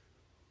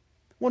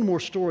 One more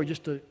story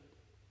just to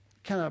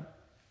kind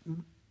of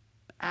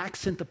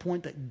accent the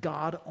point that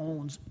God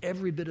owns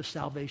every bit of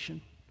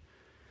salvation.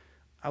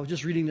 I was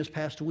just reading this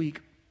past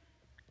week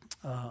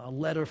a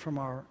letter from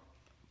our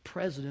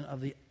president of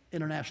the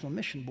International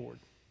Mission Board.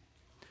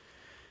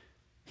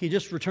 He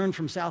just returned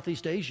from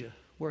Southeast Asia,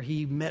 where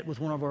he met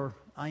with one of our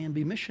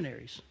IMB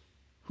missionaries,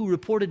 who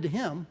reported to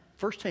him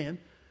firsthand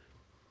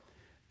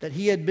that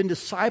he had been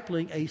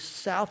discipling a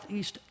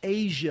Southeast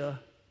Asia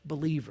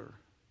believer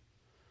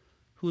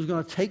who was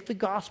going to take the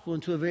gospel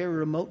into a very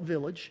remote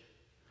village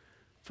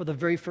for the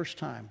very first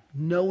time.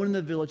 No one in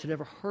the village had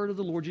ever heard of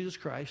the Lord Jesus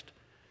Christ,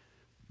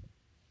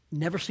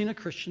 never seen a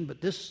Christian,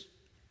 but this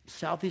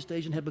Southeast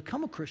Asian had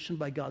become a Christian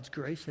by God's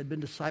grace, had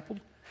been discipled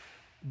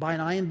by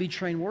an IMB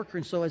trained worker.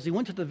 And so as he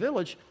went to the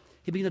village,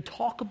 he began to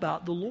talk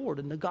about the Lord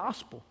and the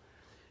gospel.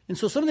 And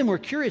so some of them were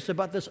curious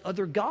about this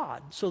other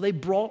God. So they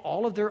brought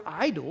all of their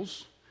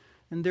idols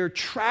and their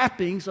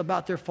trappings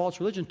about their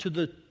false religion to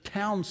the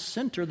town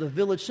center, the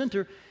village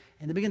center,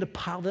 and they began to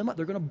pile them up.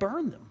 They're going to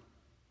burn them.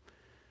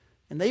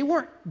 And they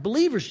weren't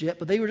believers yet,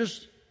 but they were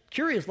just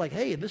curious, like,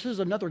 hey, this is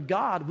another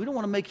God. We don't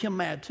want to make him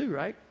mad too,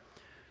 right?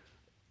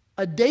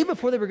 A day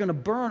before they were going to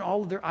burn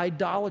all of their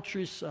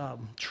idolatrous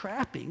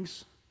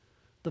trappings,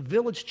 the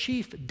village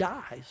chief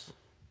dies.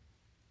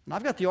 And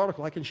I've got the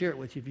article. I can share it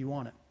with you if you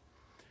want it.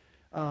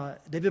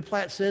 David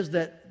Platt says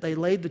that they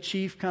laid the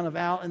chief kind of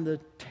out in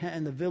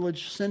the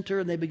village center,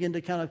 and they begin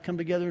to kind of come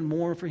together and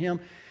mourn for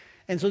him.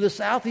 And so the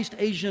Southeast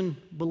Asian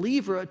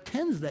believer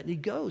attends that, and he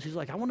goes. He's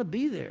like, I want to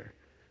be there,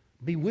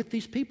 be with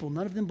these people.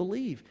 None of them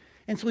believe.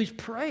 And so he's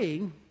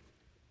praying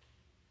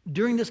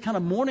during this kind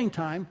of mourning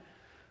time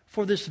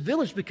for this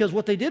village, because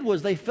what they did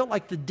was they felt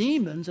like the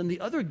demons and the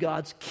other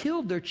gods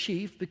killed their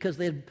chief because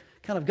they had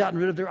kind of gotten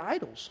rid of their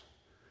idols.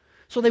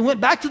 So they went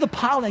back to the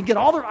pile and get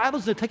all their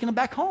idols, they're taking them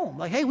back home.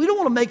 Like, hey, we don't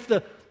want to make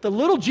the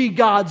little g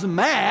gods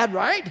mad,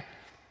 right?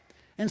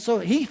 And so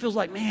he feels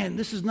like, man,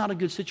 this is not a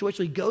good situation.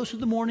 So he goes through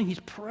the morning, he's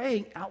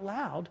praying out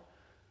loud.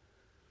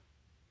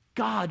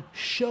 God,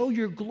 show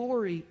your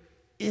glory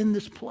in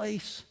this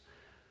place.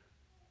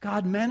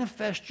 God,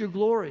 manifest your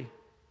glory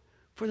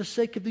for the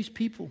sake of these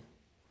people.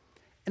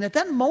 And at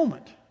that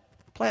moment,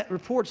 Platt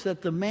reports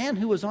that the man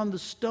who was on the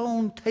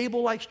stone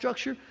table-like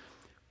structure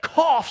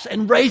coughs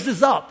and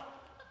raises up.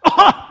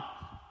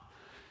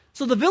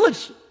 So the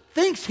village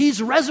thinks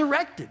he's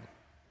resurrected.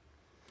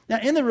 Now,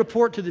 in the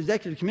report to the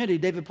executive committee,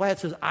 David Platt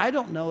says, I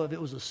don't know if it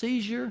was a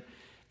seizure,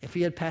 if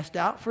he had passed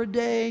out for a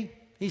day.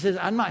 He says,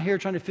 I'm not here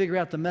trying to figure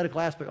out the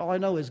medical aspect. All I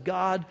know is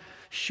God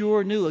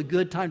sure knew a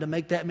good time to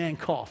make that man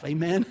cough.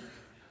 Amen?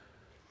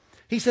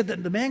 He said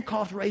that the man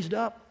coughed, raised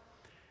up,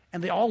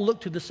 and they all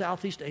looked to the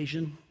Southeast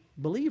Asian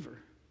believer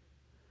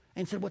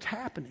and said, what's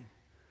happening?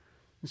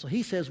 And so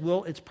he says,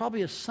 well, it's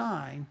probably a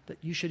sign that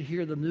you should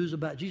hear the news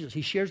about Jesus.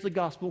 He shares the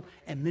gospel,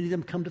 and many of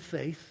them come to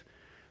faith.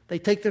 They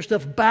take their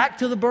stuff back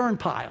to the burn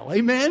pile.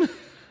 Amen?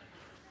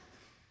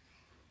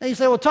 And you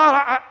say, well,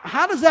 Todd,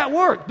 how does that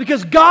work?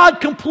 Because God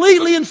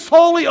completely and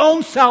solely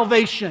owns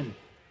salvation.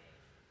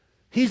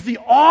 He's the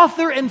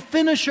author and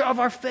finisher of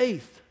our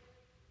faith.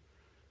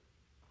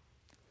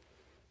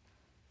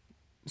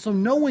 So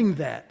knowing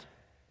that,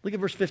 look at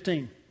verse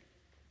 15.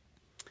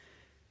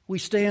 We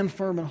stand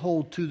firm and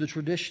hold to the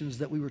traditions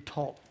that we were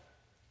taught.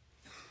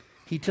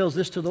 He tells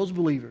this to those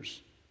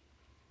believers.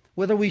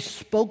 Whether we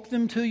spoke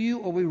them to you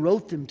or we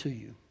wrote them to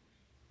you.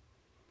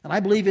 And I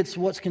believe it's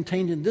what's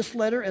contained in this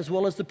letter as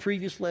well as the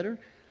previous letter.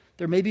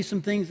 There may be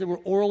some things that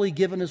were orally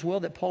given as well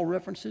that Paul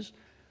references.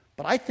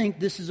 But I think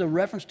this is a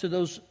reference to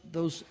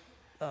those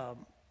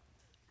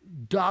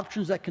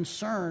doctrines that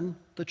concern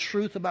the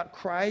truth about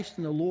Christ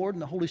and the Lord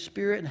and the Holy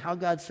Spirit and how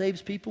God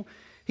saves people.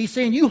 He's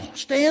saying you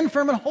stand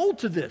firm and hold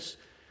to this.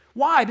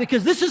 Why?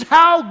 Because this is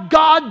how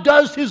God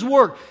does his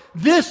work.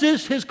 This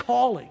is his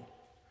calling.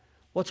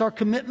 What's our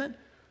commitment?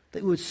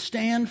 That we would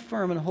stand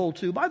firm and hold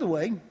to. By the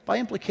way, by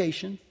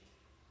implication,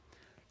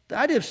 the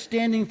idea of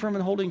standing firm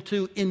and holding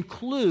to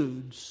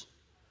includes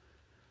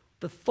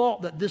the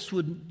thought that this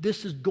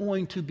is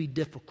going to be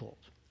difficult.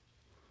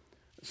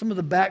 Some of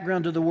the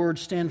background to the word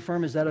stand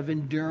firm is that of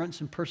endurance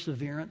and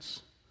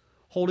perseverance.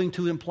 Holding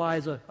to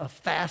implies a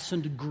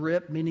fastened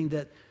grip, meaning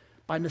that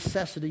by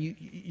necessity,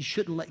 you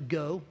shouldn't let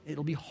go.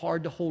 It'll be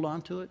hard to hold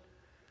on to it.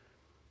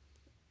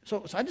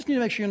 So I just need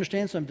to make sure you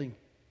understand something.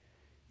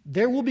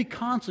 There will be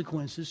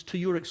consequences to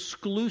your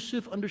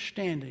exclusive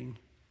understanding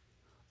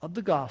of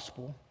the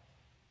gospel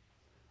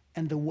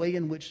and the way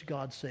in which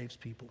God saves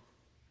people.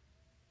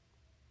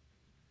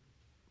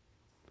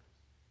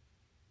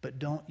 But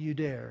don't you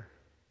dare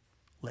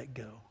let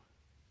go.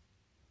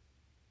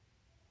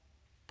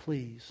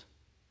 Please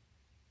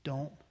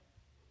don't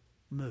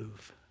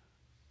move.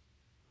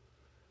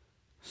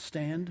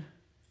 Stand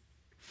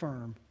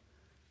firm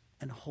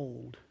and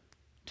hold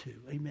to.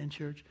 Amen,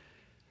 church?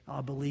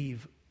 I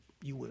believe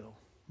you will.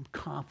 I'm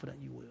confident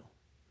you will.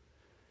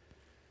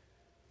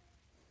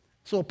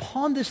 So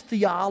upon this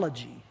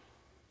theology,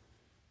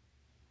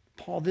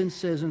 Paul then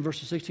says in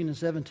verses 16 and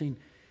 17,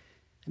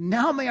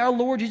 now may our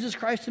Lord Jesus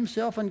Christ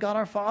himself and God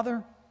our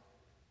Father,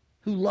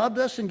 who loved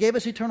us and gave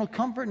us eternal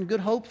comfort and good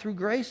hope through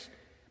grace,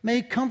 may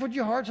he comfort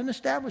your hearts and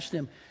establish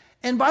them.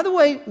 And by the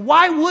way,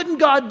 why wouldn't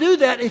God do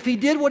that if he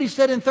did what he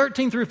said in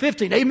 13 through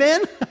 15?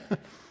 Amen?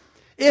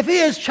 If he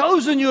has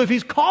chosen you, if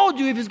he's called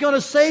you, if he's going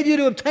to save you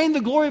to obtain the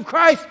glory of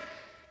Christ,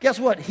 guess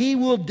what? He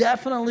will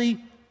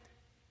definitely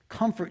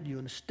comfort you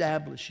and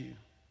establish you.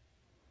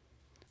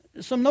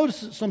 Some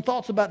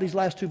thoughts about these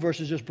last two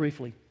verses just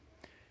briefly.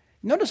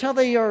 Notice how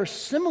they are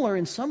similar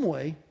in some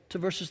way to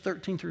verses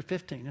 13 through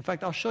 15. In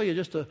fact, I'll show you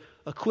just a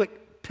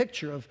quick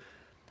picture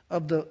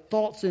of the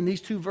thoughts in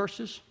these two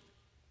verses.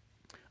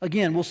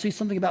 Again, we'll see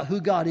something about who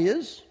God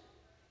is.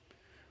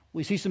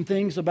 We see some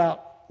things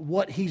about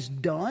what He's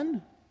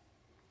done.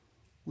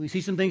 We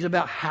see some things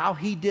about how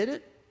He did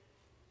it.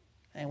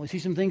 And we see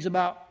some things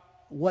about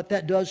what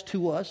that does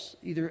to us,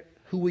 either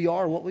who we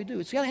are or what we do.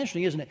 It's kind of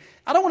interesting, isn't it?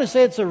 I don't want to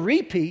say it's a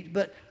repeat,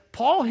 but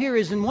Paul here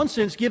is in one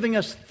sense giving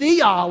us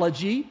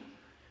theology,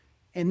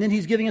 and then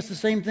he's giving us the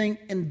same thing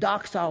in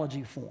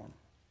doxology form.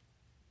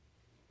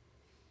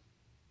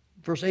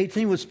 Verse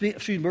 16 would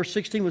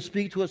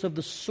speak to us of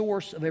the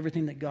source of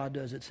everything that God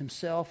does. It's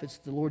Himself, it's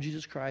the Lord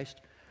Jesus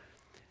Christ.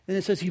 Then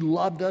it says He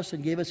loved us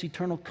and gave us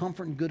eternal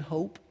comfort and good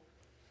hope.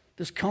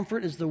 This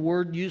comfort is the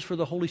word used for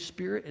the Holy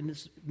Spirit, and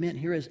it's meant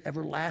here as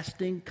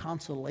everlasting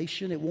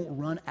consolation. It won't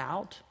run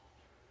out.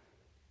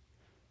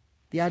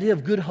 The idea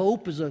of good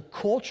hope is a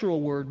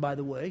cultural word, by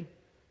the way.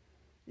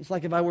 It's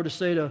like if I were to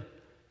say to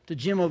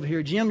Jim over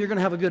here, Jim, you're going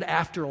to have a good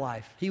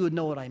afterlife. He would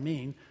know what I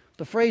mean.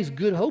 The phrase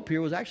good hope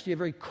here was actually a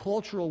very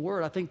cultural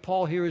word. I think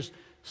Paul here is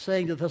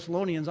saying to the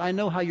Thessalonians, I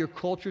know how your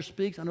culture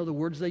speaks. I know the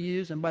words they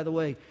use. And by the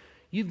way,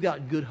 you've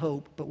got good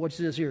hope. But what it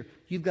says here,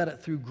 you've got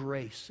it through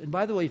grace. And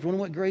by the way, if you want to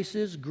know what grace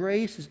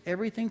is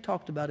everything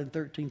talked about in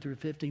 13 through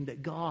 15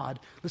 that God,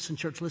 listen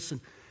church, listen.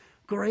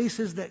 Grace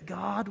is that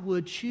God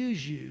would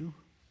choose you,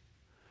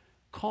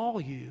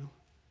 call you,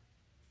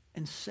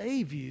 and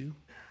save you,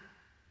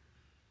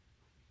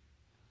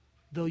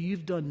 though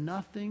you've done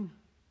nothing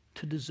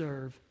to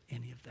deserve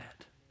any of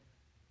that.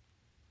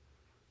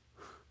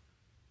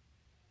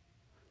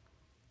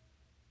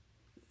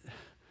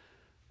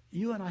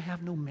 You and I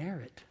have no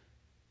merit.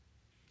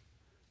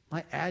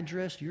 My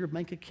address, your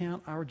bank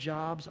account, our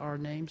jobs, our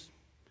names,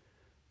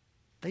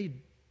 they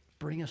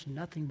bring us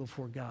nothing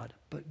before God.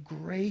 But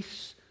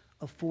grace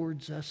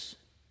affords us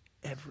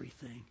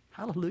everything.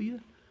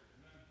 Hallelujah.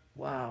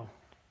 Wow.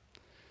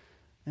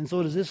 And so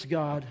it is this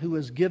God who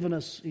has given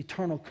us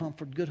eternal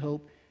comfort, good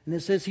hope. And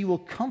it says He will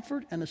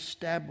comfort and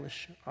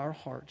establish our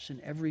hearts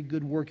in every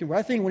good work. And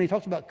I think when He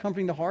talks about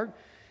comforting the heart,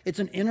 it's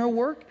an inner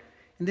work.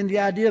 And then the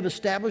idea of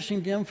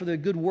establishing them for their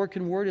good work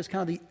and word is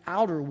kind of the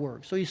outer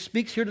work. So He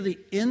speaks here to the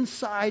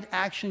inside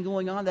action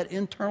going on, that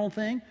internal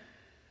thing,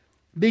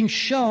 being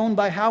shown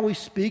by how we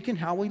speak and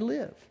how we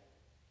live.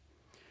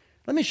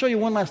 Let me show you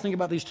one last thing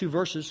about these two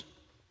verses.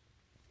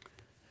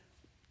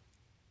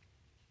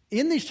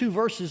 In these two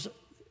verses,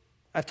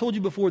 I've told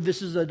you before,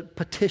 this is a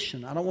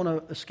petition. I don't want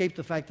to escape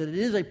the fact that it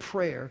is a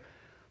prayer,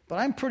 but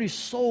I'm pretty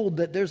sold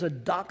that there's a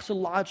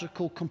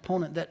doxological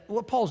component, that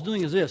what Paul's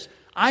doing is this.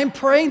 I'm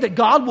praying that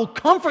God will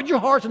comfort your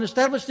hearts and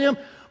establish them,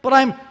 but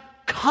I'm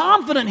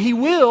confident He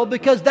will,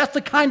 because that's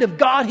the kind of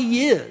God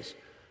He is.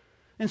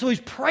 And so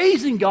he's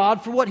praising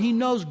God for what he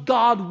knows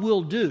God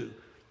will do.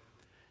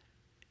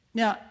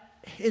 Now,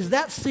 is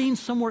that seen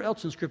somewhere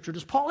else in Scripture?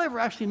 Does Paul ever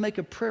actually make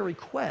a prayer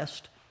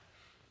request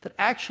that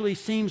actually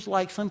seems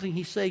like something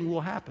he's saying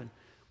will happen?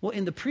 Well,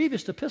 in the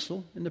previous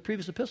epistle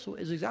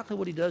is exactly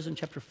what he does in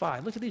chapter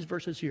 5. Look at these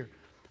verses here.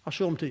 I'll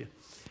show them to you.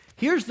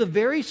 Here's the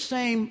very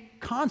same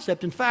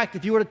concept. In fact,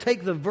 if you were to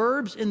take the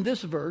verbs in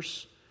this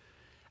verse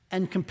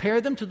and compare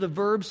them to the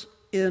verbs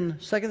in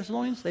 2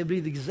 Thessalonians, they would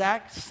be the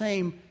exact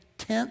same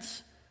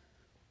tense,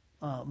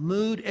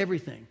 mood,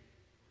 everything.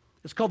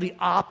 It's called the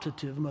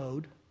optative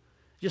mode.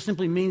 It just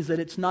simply means that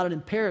it's not an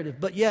imperative.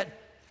 But yet,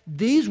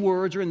 these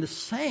words are in the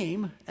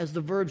same as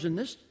the verbs in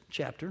this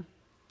chapter.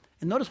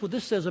 And notice what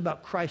this says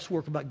about Christ's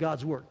work, about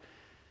God's work.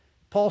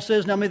 Paul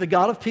says, now may the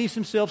God of peace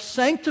himself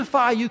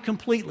sanctify you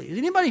completely. Is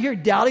anybody here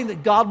doubting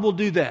that God will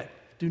do that?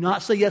 Do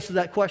not say yes to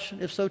that question.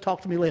 If so,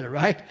 talk to me later,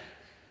 right?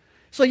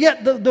 So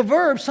yet the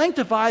verb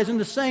sanctify is in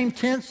the same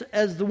tense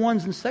as the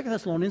ones in 2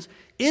 Thessalonians.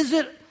 Is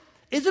it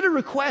a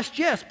request?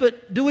 Yes.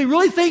 But do we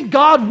really think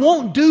God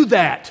won't do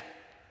that?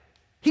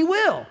 He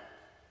will.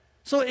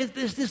 So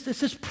it's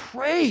this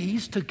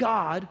praise to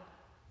God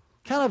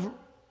kind of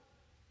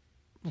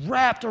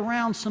wrapped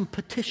around some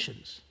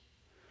petitions.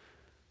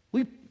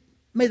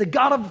 May the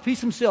God of peace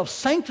himself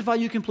sanctify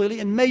you completely,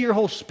 and may your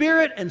whole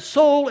spirit and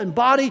soul and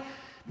body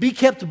be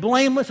kept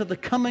blameless at the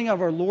coming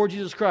of our Lord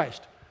Jesus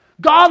Christ.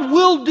 God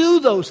will do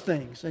those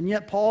things, and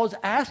yet Paul is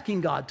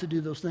asking God to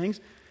do those things.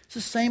 It's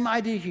the same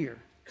idea here.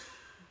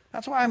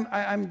 That's why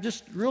I'm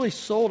just really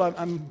sold.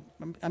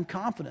 I'm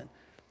confident.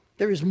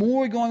 There is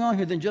more going on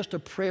here than just a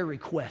prayer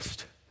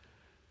request.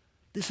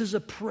 This is a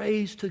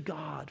praise to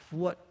God for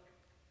what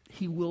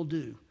he will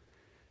do.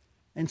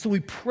 And so we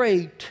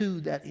pray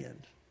to that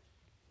end.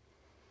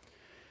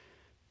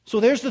 So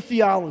there's the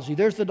theology,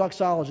 there's the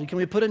doxology. Can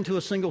we put it into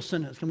a single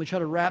sentence? Can we try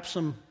to wrap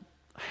some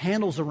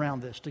handles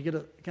around this to get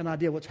an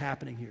idea of what's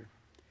happening here?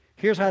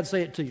 Here's how I'd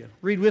say it to you.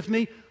 Read with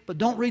me, but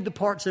don't read the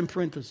parts in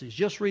parentheses.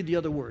 Just read the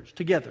other words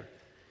together.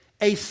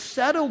 A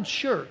settled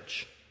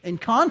church, in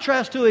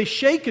contrast to a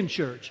shaken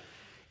church,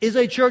 is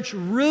a church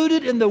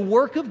rooted in the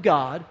work of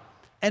God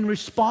and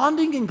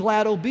responding in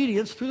glad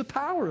obedience through the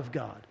power of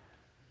God.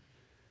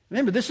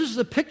 Remember, this is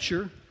a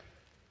picture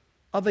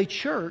of a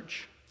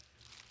church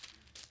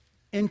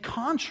in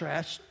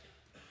contrast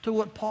to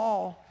what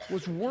Paul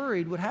was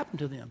worried would happen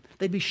to them.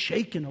 They'd be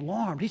shaken,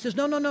 alarmed. He says,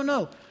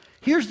 no.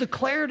 Here's the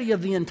clarity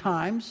of the end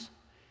times.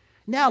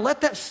 Now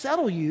let that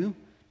settle you.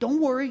 Don't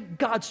worry.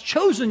 God's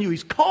chosen you.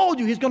 He's called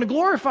you. He's going to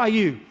glorify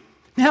you.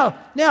 Now,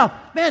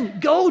 man,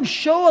 go and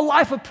show a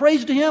life of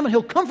praise to Him, and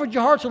He'll comfort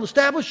your hearts. He'll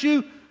establish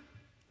you.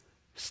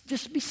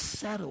 Just be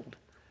settled.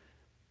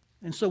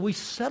 And so we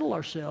settle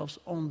ourselves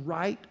on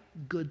right,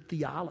 good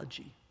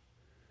theology,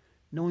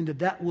 knowing that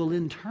that will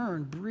in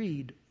turn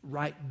breed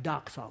right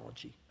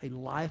doxology, a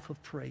life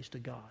of praise to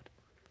God.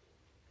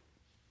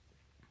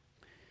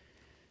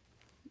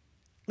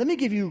 Let me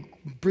give you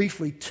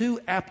briefly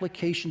 2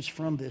 applications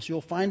from this.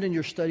 You'll find in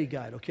your study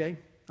guide, okay?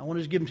 I want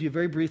to just give them to you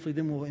very briefly,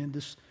 then we'll end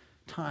this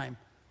time.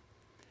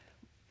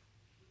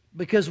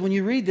 Because when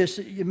you read this,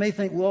 you may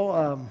think,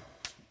 well,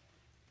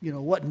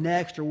 what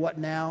next or what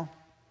now?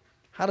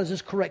 How does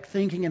this correct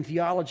thinking and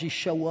theology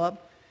show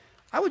up?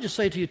 I would just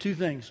say to you 2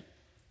 things.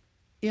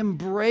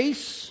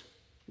 Embrace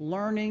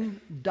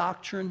learning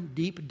doctrine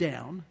deep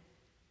down.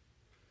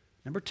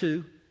 Number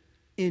 2,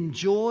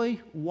 enjoy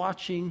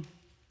watching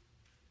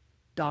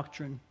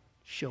doctrine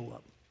show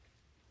up.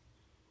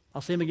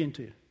 I'll say them again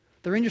to you.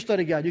 They're in your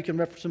study guide. You can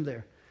reference them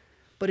there.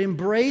 But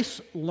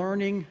embrace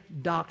learning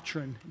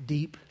doctrine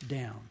deep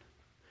down.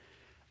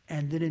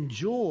 And then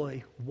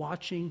enjoy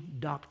watching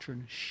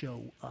doctrine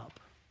show up.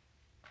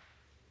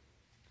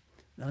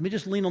 Now, let me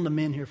just lean on the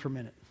men here for a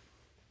minute.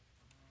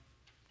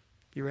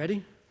 You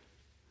ready?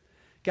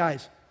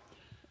 Guys,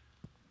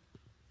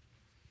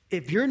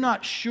 if you're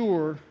not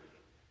sure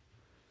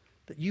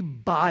that you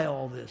buy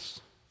all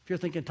this, if you're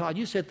thinking, Todd,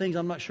 you said things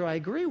I'm not sure I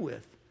agree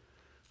with.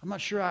 I'm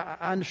not sure I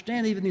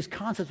understand even these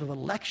concepts of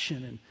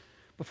election and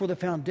before the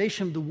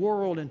foundation of the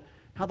world and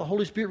how the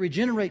Holy Spirit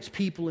regenerates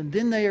people, and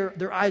then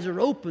their eyes are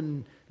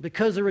open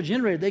because they're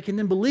regenerated. They can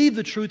then believe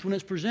the truth when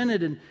it's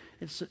presented. And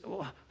it's,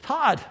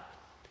 Todd,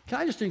 can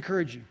I just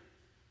encourage you?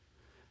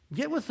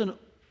 Get with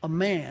a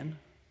man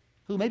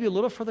who may be a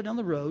little further down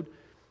the road.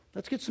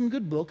 Let's get some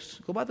good books.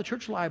 Go by the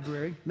church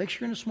library. Make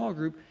sure you're in a small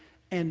group.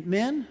 And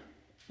men,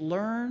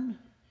 learn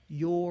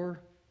your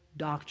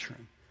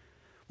doctrine.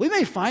 We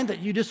may find that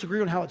you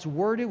disagree on how it's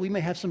worded. We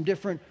may have some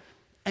different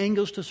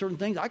angles to certain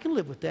things. I can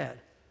live with that.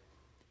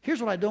 Here's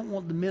what I don't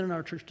want the men in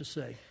our church to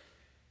say.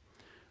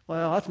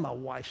 Well, that's my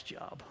wife's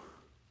job.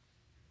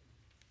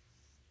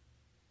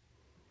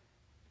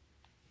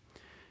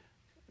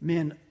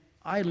 Men,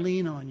 I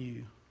lean on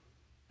you,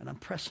 and I'm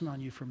pressing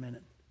on you for a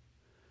minute.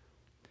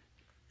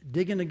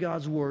 Dig into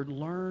God's Word.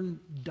 Learn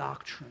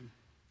doctrine.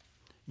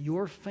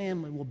 Your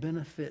family will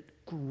benefit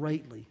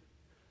greatly.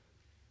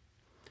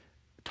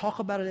 Talk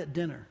about it at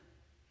dinner.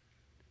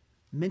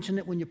 Mention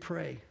it when you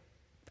pray.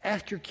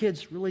 Ask your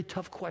kids really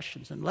tough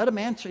questions and let them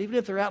answer. Even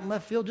if they're out in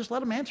left field, just let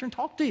them answer and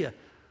talk to you.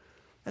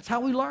 That's how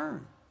we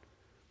learn.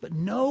 But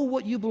know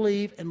what you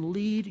believe and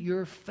lead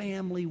your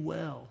family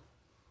well.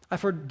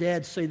 I've heard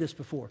dads say this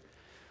before.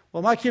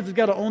 Well, my kids have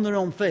got to own their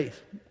own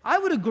faith. I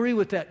would agree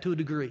with that to a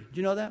degree. Do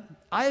you know that?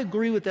 I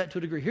agree with that to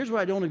a degree. Here's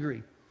where I don't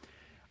agree.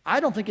 I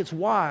don't think it's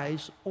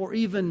wise or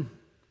even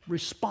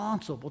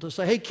responsible to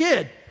say, hey,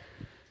 kid,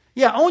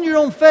 yeah, own your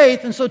own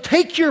faith, and so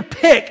take your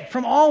pick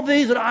from all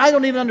these that I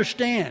don't even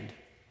understand.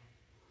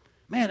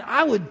 Man,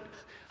 I would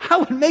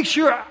make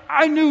sure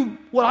I knew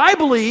what I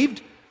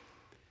believed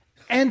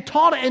and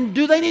taught it. And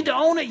do they need to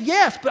own it?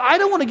 Yes, but I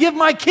don't want to give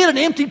my kid an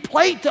empty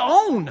plate to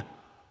own.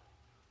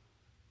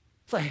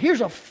 It's like,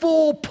 here's a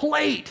full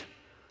plate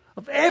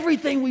of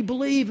everything we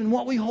believe and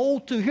what we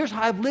hold to. Here's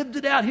how I've lived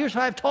it out. Here's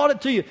how I've taught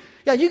it to you.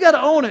 Yeah, you got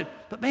to own it.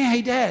 But man,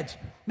 hey, dads,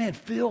 man,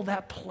 fill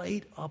that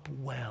plate up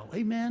well.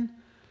 Amen?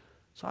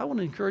 So I want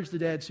to encourage the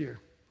dads here.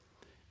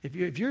 If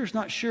you're just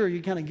not sure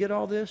you kind of get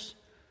all this,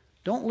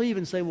 don't leave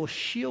and say, well,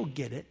 she'll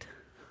get it.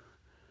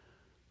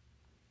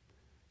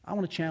 I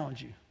want to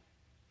challenge you.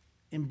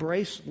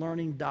 Embrace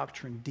learning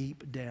doctrine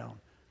deep down.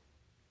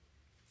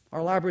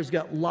 Our library's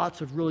got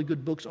lots of really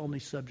good books on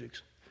these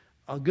subjects.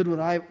 A good one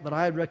that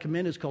I'd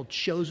recommend is called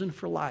Chosen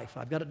for Life.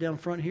 I've got it down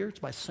front here. It's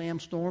by Sam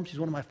Storms. He's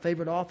one of my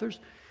favorite authors.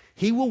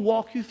 He will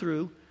walk you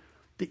through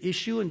the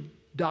issue and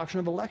doctrine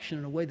of election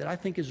in a way that I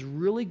think is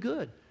really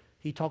good.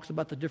 He talks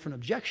about the different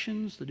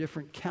objections, the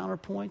different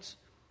counterpoints.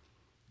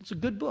 It's a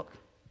good book.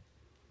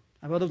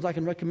 I have others I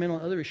can recommend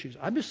on other issues.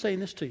 I'm just saying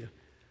this to you.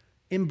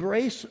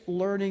 Embrace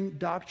learning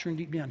doctrine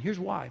deep down. Here's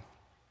why.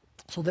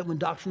 So that when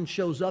doctrine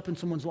shows up in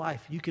someone's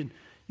life, you can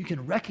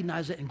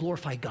recognize it and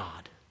glorify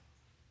God.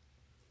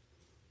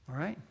 All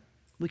right?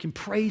 We can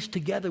praise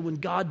together when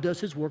God does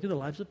His work in the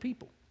lives of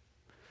people.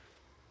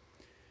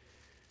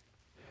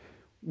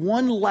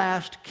 One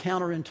last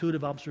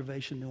counterintuitive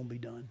observation, then we'll be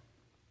done.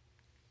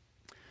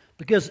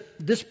 Because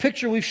this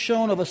picture we've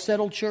shown of a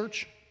settled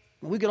church,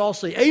 we could all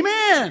say,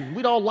 amen!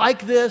 We'd all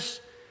like this.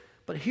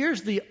 But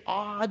here's the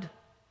odd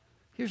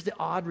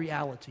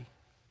reality.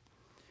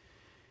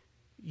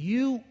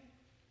 You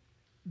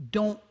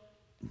don't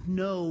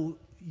know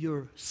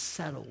you're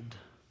settled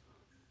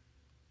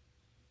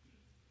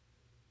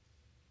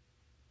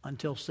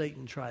until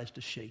Satan tries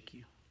to shake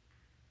you.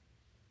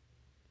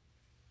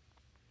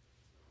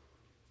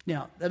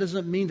 Now, that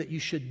doesn't mean that you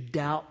should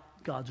doubt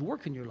God's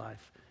work in your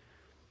life.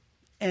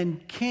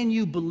 And can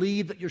you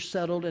believe that you're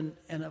settled? And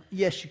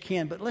yes, you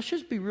can. But let's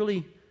just be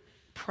really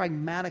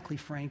pragmatically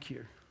frank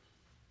here.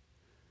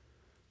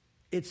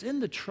 It's in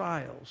the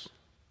trials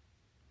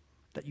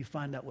that you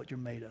find out what you're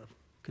made of.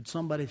 Could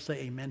somebody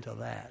say amen to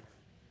that?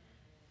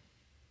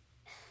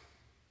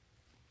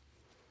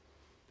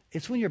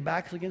 It's when your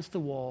back's against the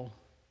wall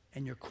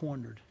and you're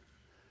cornered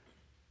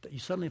that you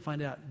suddenly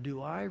find out,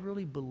 do I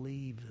really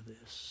believe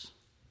this?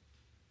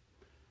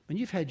 And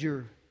you've had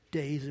your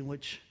days in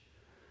which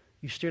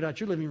you stared out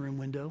your living room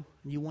window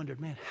and you wondered,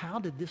 man, how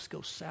did this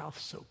go south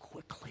so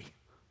quickly?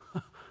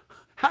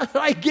 How did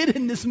I get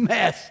in this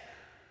mess?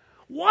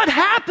 What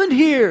happened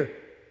here?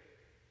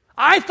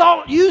 I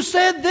thought you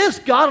said this,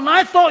 God, and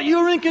I thought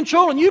you were in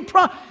control. And you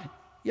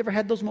ever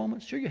had those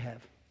moments? Sure you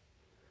have.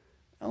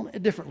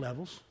 At different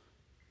levels.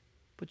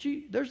 But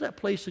there's that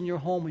place in your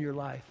home or your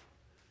life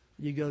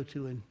you go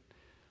to and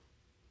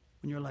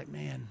when you're like,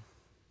 man,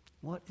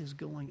 what is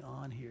going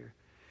on here?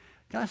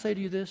 Can I say to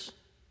you this?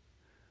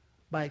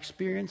 By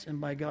experience and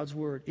by God's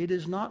word, it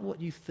is not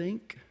what you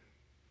think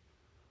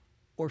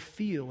or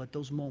feel at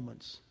those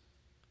moments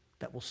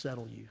that will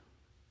settle you.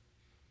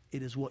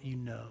 It is what you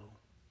know.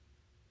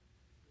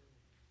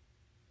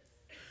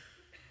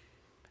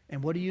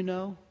 And what do you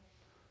know?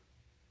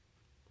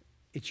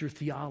 It's your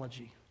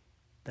theology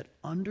that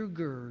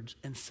undergirds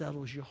and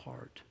settles your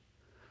heart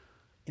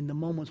in the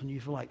moments when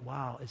you feel like,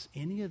 wow, is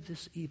any of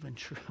this even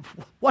true?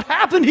 What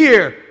happened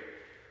here?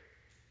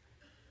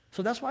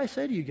 So that's why I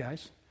say to you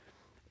guys,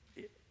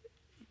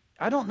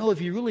 I don't know if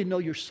you really know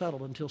you're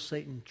settled until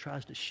Satan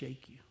tries to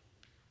shake you.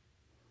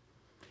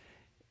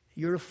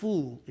 You're a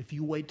fool if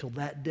you wait till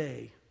that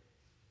day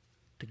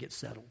to get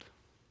settled.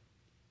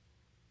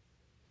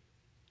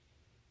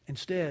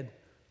 Instead,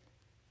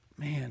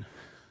 man,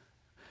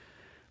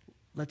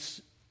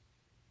 let's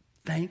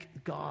thank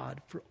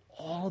God for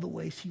all the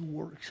ways he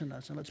works in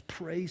us, and let's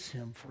praise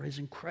him for his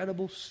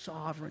incredible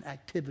sovereign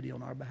activity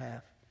on our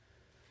behalf.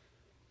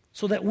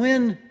 So that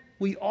when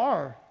we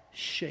are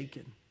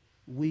shaken,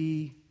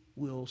 we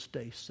will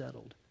stay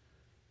settled.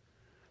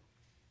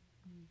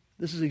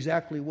 This is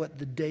exactly what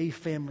the Day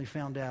family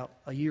found out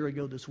a year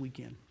ago this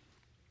weekend.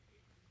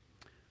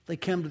 They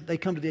come to the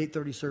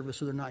 8:30 service,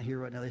 so they're not here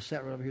right now. They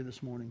sat right over here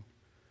this morning.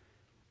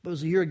 But it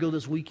was a year ago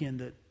this weekend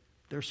that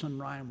their son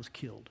Ryan was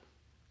killed.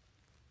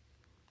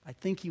 I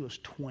think he was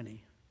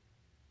 20,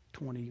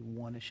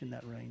 21-ish, in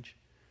that range.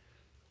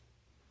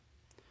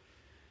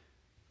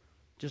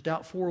 Just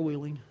out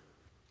four-wheeling.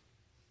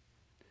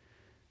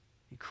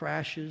 He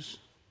crashes.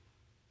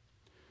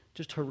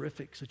 Just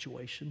horrific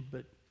situation.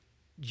 But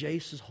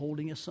Jace is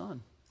holding his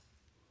son.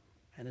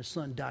 And his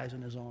son dies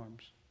in his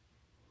arms.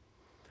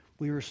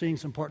 We were seeing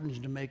some partners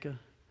in Jamaica.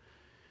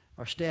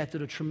 Our staff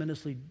did a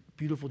tremendously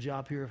beautiful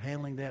job here of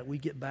handling that. We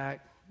get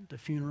back, the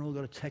funeral,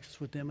 go to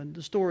Texas with them. And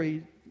the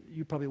story,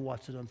 you probably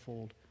watched it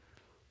unfold.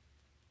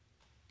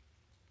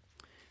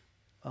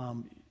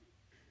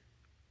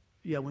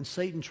 When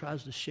Satan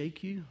tries to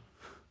shake you,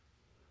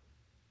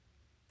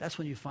 that's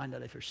when you find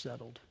out if you're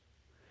settled.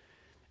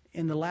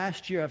 In the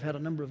last year, I've had a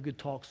number of good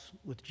talks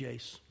with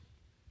Jace.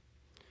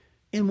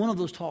 In one of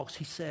those talks,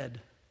 he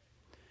said,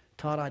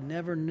 Todd, I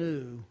never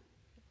knew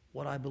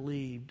what I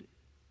believed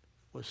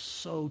was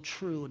so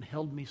true and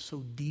held me so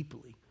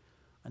deeply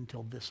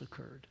until this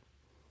occurred.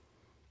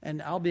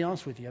 And I'll be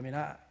honest with you,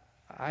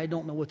 I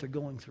don't know what they're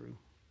going through,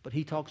 but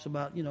he talks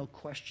about,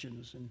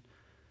 questions and,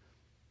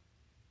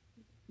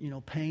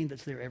 pain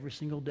that's there every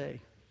single day.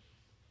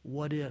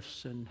 What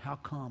ifs and how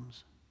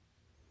comes.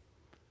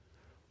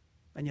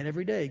 And yet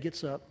every day he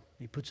gets up,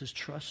 he puts his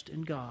trust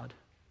in God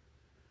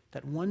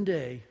that one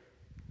day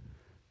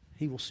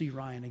he will see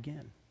Ryan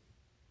again.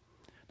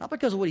 Not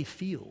because of what he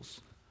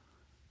feels,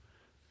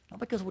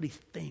 not because of what he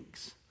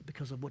thinks, but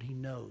because of what he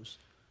knows.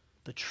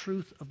 The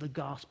truth of the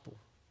gospel.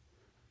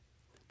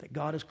 That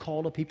God has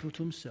called a people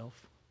to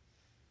himself,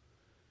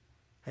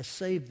 has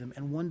saved them,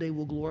 and one day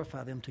will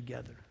glorify them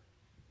together.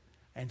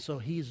 And so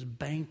he is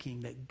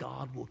banking that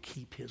God will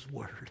keep his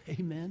word.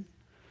 Amen?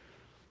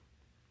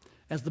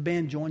 As the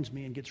band joins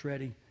me and gets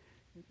ready,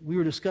 we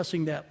were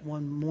discussing that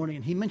one morning,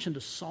 and he mentioned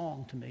a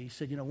song to me. He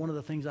said, one of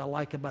the things I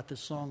like about this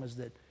song is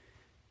that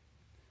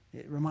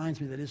it reminds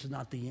me that this is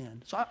not the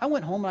end. So I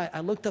went home and I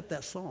looked up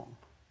that song.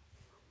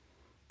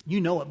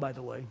 You know it, by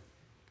the way.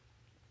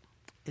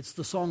 It's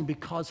the song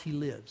Because He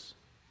Lives.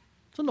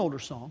 It's an older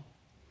song.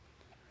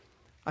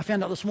 I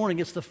found out this morning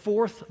it's the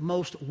fourth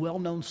most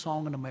well-known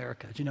song in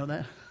America. Did you know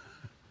that?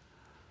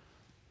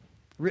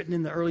 Written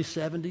in the early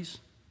 70s.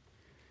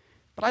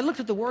 But I looked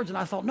at the words and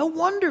I thought, no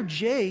wonder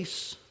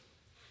Jace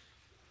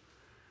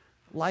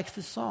likes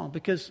this song,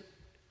 because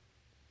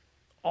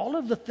all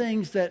of the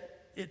things that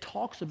it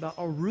talks about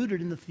are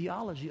rooted in the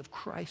theology of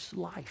Christ's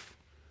life.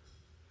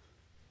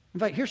 In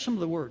fact, here's some of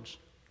the words.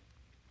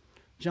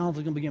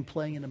 Jonathan's going to begin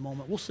playing in a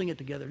moment. We'll sing it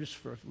together just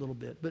for a little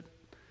bit.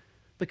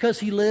 But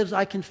Because he lives,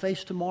 I can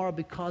face tomorrow.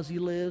 Because he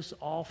lives,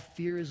 all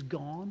fear is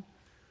gone.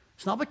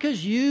 It's not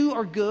because you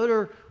are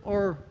good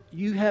or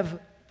you have,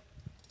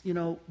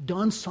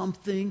 done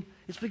something.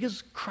 It's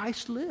because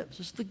Christ lives.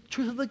 It's the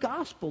truth of the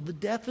gospel, the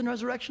death and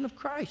resurrection of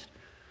Christ.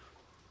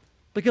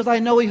 Because I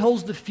know he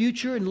holds the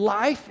future and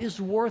life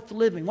is worth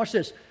living. Watch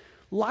this.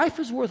 Life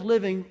is worth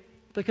living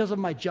because of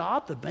my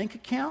job, the bank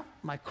account,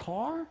 my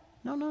car?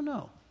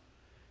 No.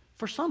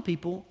 For some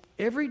people,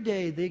 every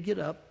day they get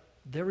up,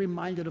 they're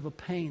reminded of a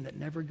pain that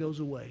never goes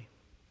away.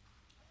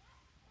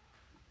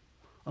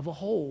 Of a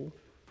hole,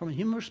 from a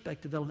human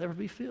perspective, that will never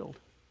be filled.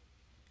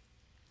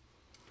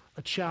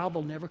 A child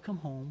will never come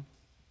home.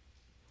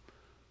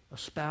 A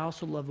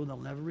spouse, a loved one, they'll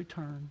never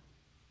return.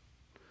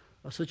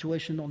 A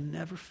situation they'll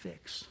never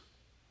fix.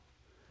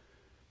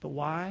 But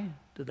why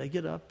do they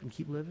get up and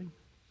keep living?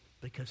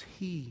 Because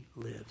he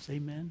lives.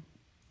 Amen?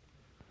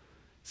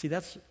 See,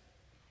 that's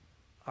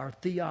our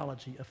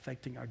theology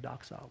affecting our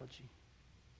doxology.